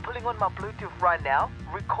 I'm pulling on my Bluetooth right now.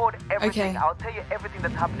 Record everything. Okay. I'll tell you everything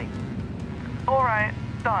that's happening. All right,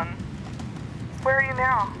 done. Where are you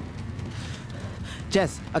now?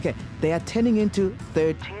 Jess, okay, they are turning into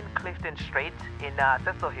 13 Clifton Street in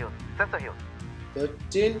Cecil Hills.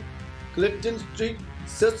 13 Clifton Street,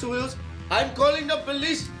 Cecil Hills. I'm calling the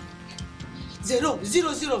police.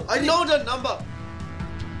 000. I know the number.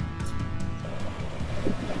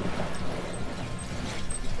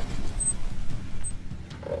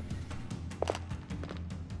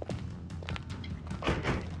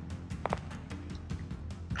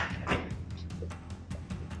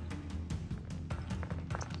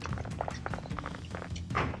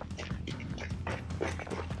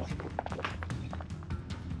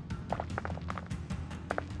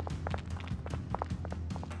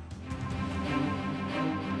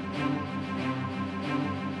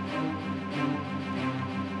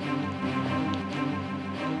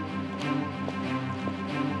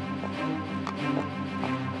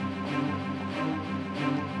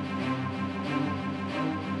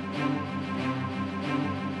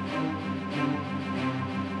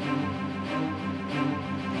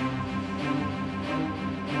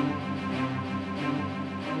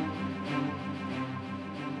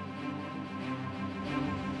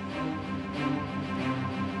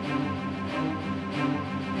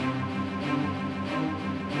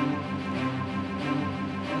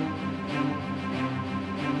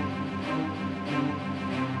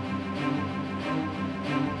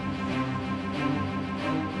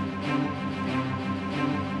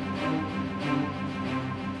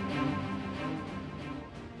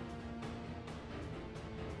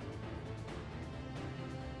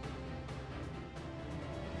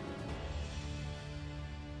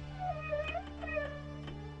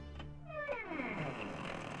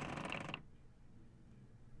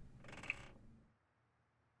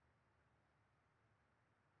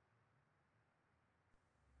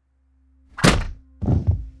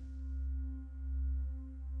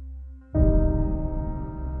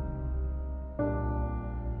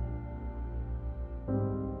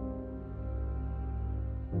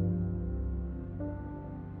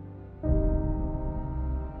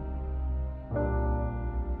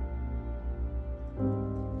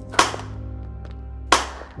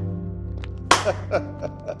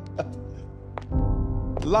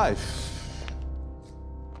 Life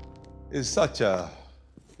is such a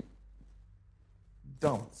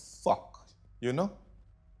dumb fuck, you know?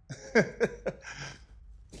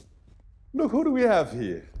 Look, who do we have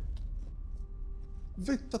here?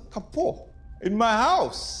 Victor Kaapor in my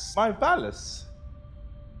house, my palace.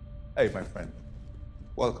 Hey, my friend,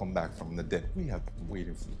 welcome back from the dead. We have been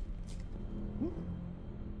waiting for you.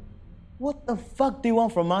 What the fuck do you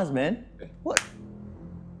want from us, man? What?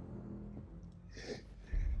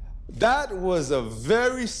 That was a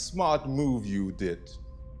very smart move you did.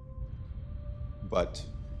 But,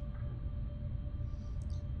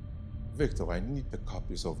 Victor, I need the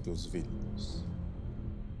copies of those videos.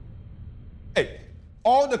 Hey,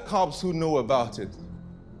 all the cops who know about it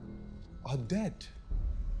are dead.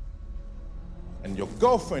 And your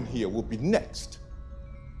girlfriend here will be next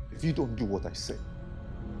if you don't do what I say.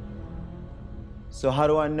 So how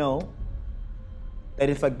do I know that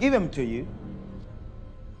if I give them to you,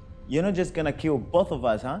 you're not just gonna kill both of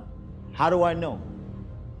us, huh? How do I know?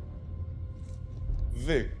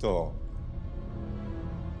 Victor,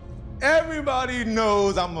 everybody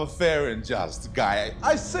knows I'm a fair and just guy.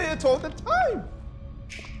 I say it all the time.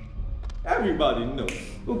 Everybody knows,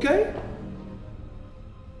 okay?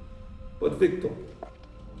 But Victor,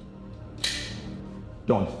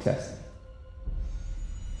 don't test me.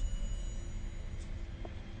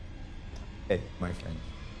 Hey, my friend.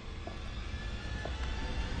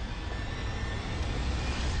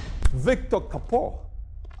 Victor Kaapor,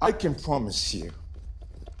 I can promise you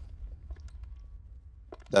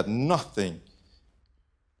that nothing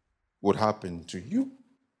would happen to you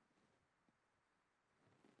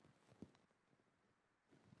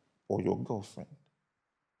or your girlfriend.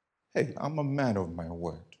 Hey, I'm a man of my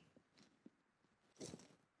word.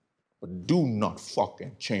 But do not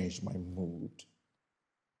fucking change my mood.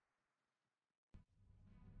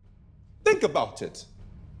 Think about it.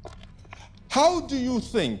 How do you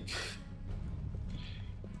think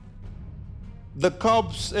the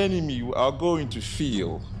cops' enemy are going to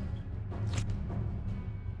feel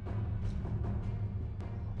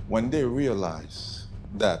when they realize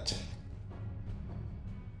that,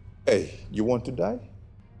 hey, you want to die?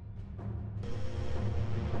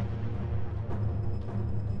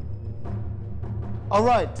 All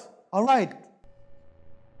right.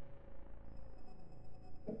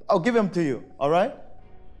 I'll give him to you, all right?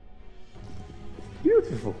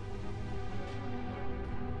 Beautiful.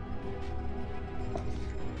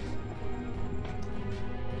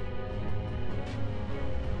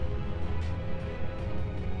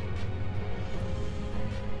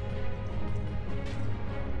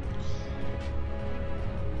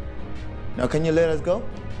 Now, can you let us go?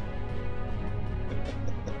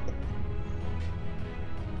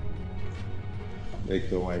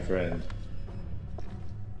 Victor, my friend.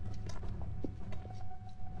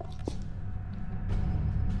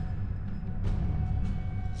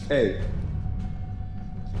 Hey,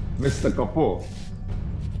 Mr. Kaapor.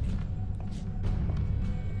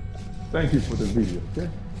 Thank you for the video, okay?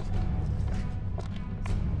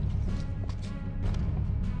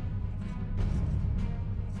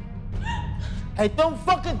 Hey, don't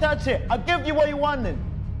fucking touch it. I'll give you what you wanted.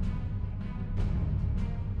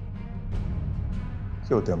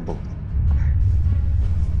 Kill them both.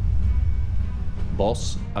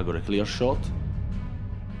 Boss, I got a clear shot.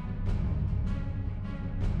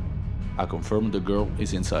 I confirm the girl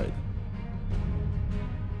is inside.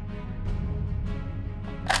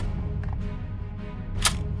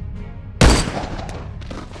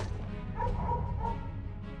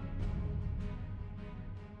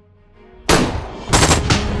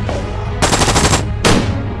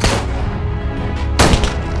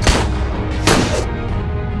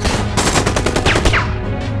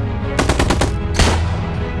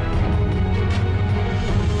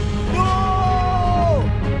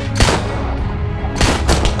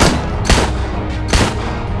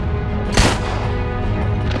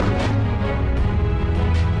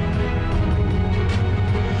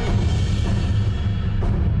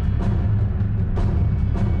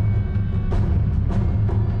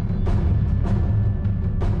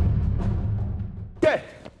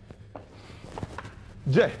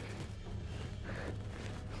 Jay.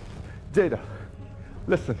 Jada,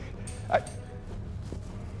 listen.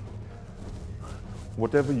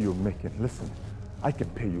 Whatever you're making, listen, I can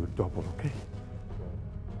pay you double, okay?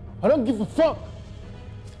 I don't give a fuck.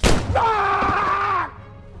 Ah!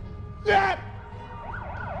 Yeah!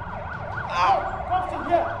 Ow!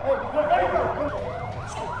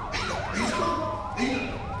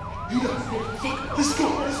 Let's go.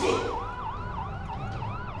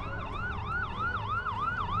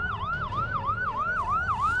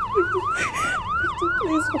 Victor,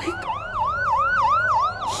 please wake up.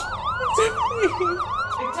 Victor, please.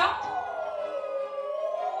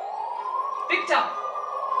 Victor!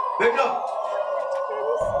 Victor!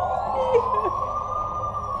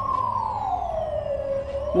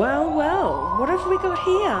 Well, what have we got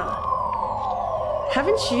here?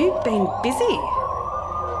 Haven't you been busy?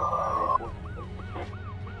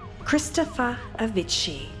 Christopher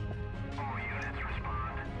Avicii.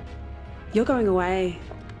 You're going away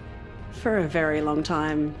for a very long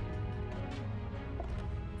time.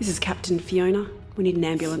 This is Captain Fiona. We need an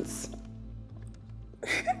ambulance.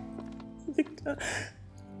 Victor.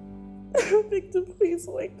 Victor, please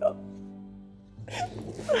wake up.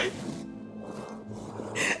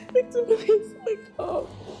 Victor, please wake up.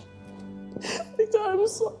 Victor, I'm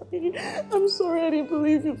sorry. I'm sorry I didn't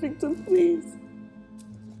believe you, Victor, please.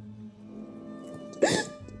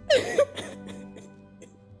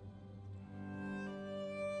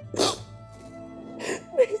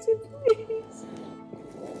 Victor, please.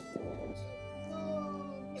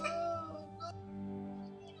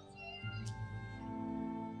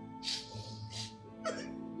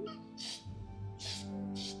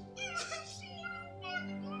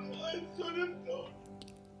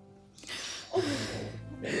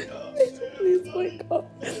 Victor, please wake up.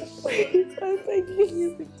 Please, I'm begging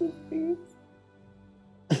you, Victor, please.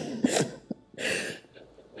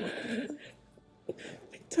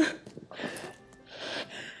 Victor.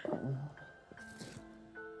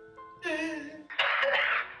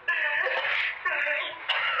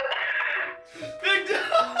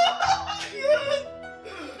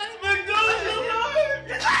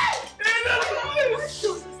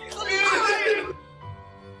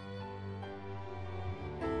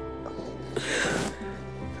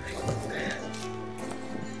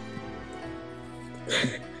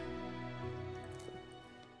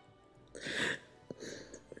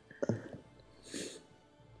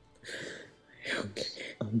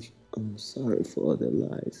 I'm sorry for all the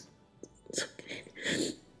lies. It's okay.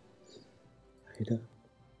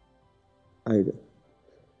 Ida.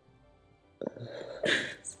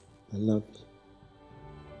 love you.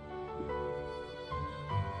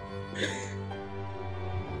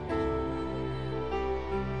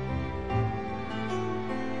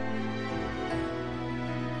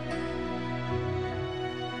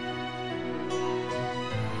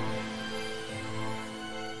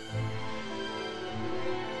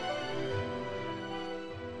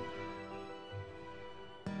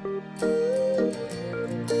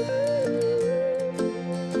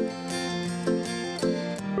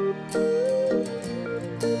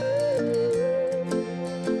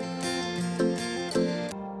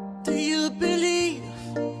 Do you believe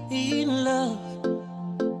in love?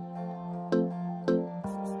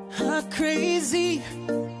 How crazy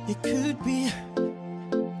it could be.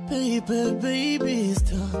 Baby, baby,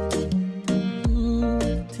 stop.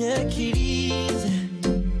 Take it easy.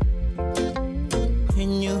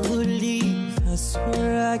 When you leave, I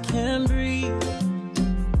swear I can't breathe.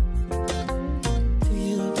 Do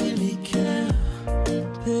you really care,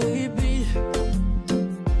 baby?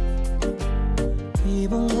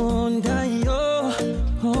 Ibang onda yo,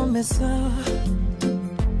 omesa.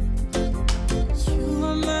 You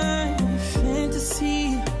are my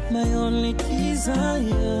fantasy, my only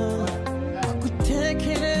desire.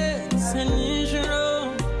 Kutekereza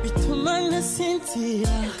nijoro, bituma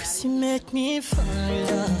nasinzira. 'Cause you make me fall in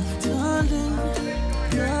love, darling,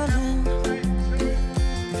 darling.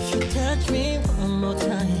 If you touch me one more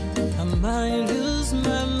time, I might lose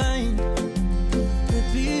my mind.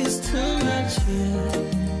 Baby, it's too much here.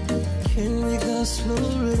 Can we go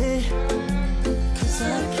slowly? 'Cause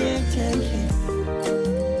I can't take it.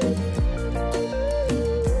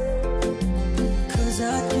 'Cause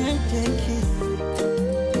I can't take it.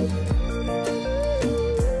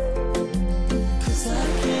 'Cause I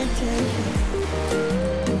can't take it.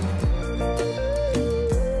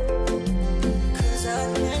 'Cause I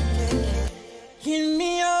can't take it. Give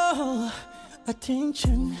me your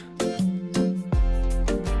attention.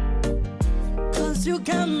 'Cause you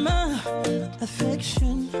got my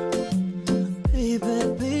affection. Baby,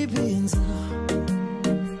 baby, and so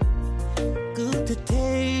good to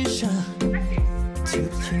Tasha.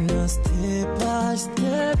 Taking us step by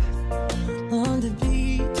step on the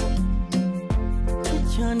beat. Put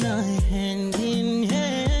your night hand in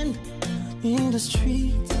hand in the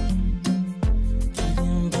street.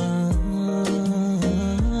 Getting by.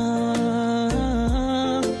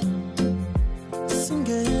 Sing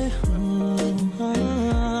it.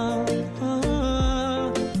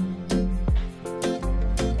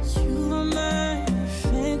 You are my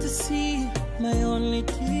fantasy, my only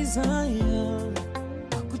desire.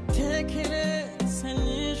 Kutekereza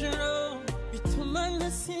nijoro, bituma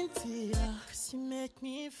nasinzira. 'Cause you make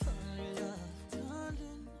me fall in love,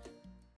 darling.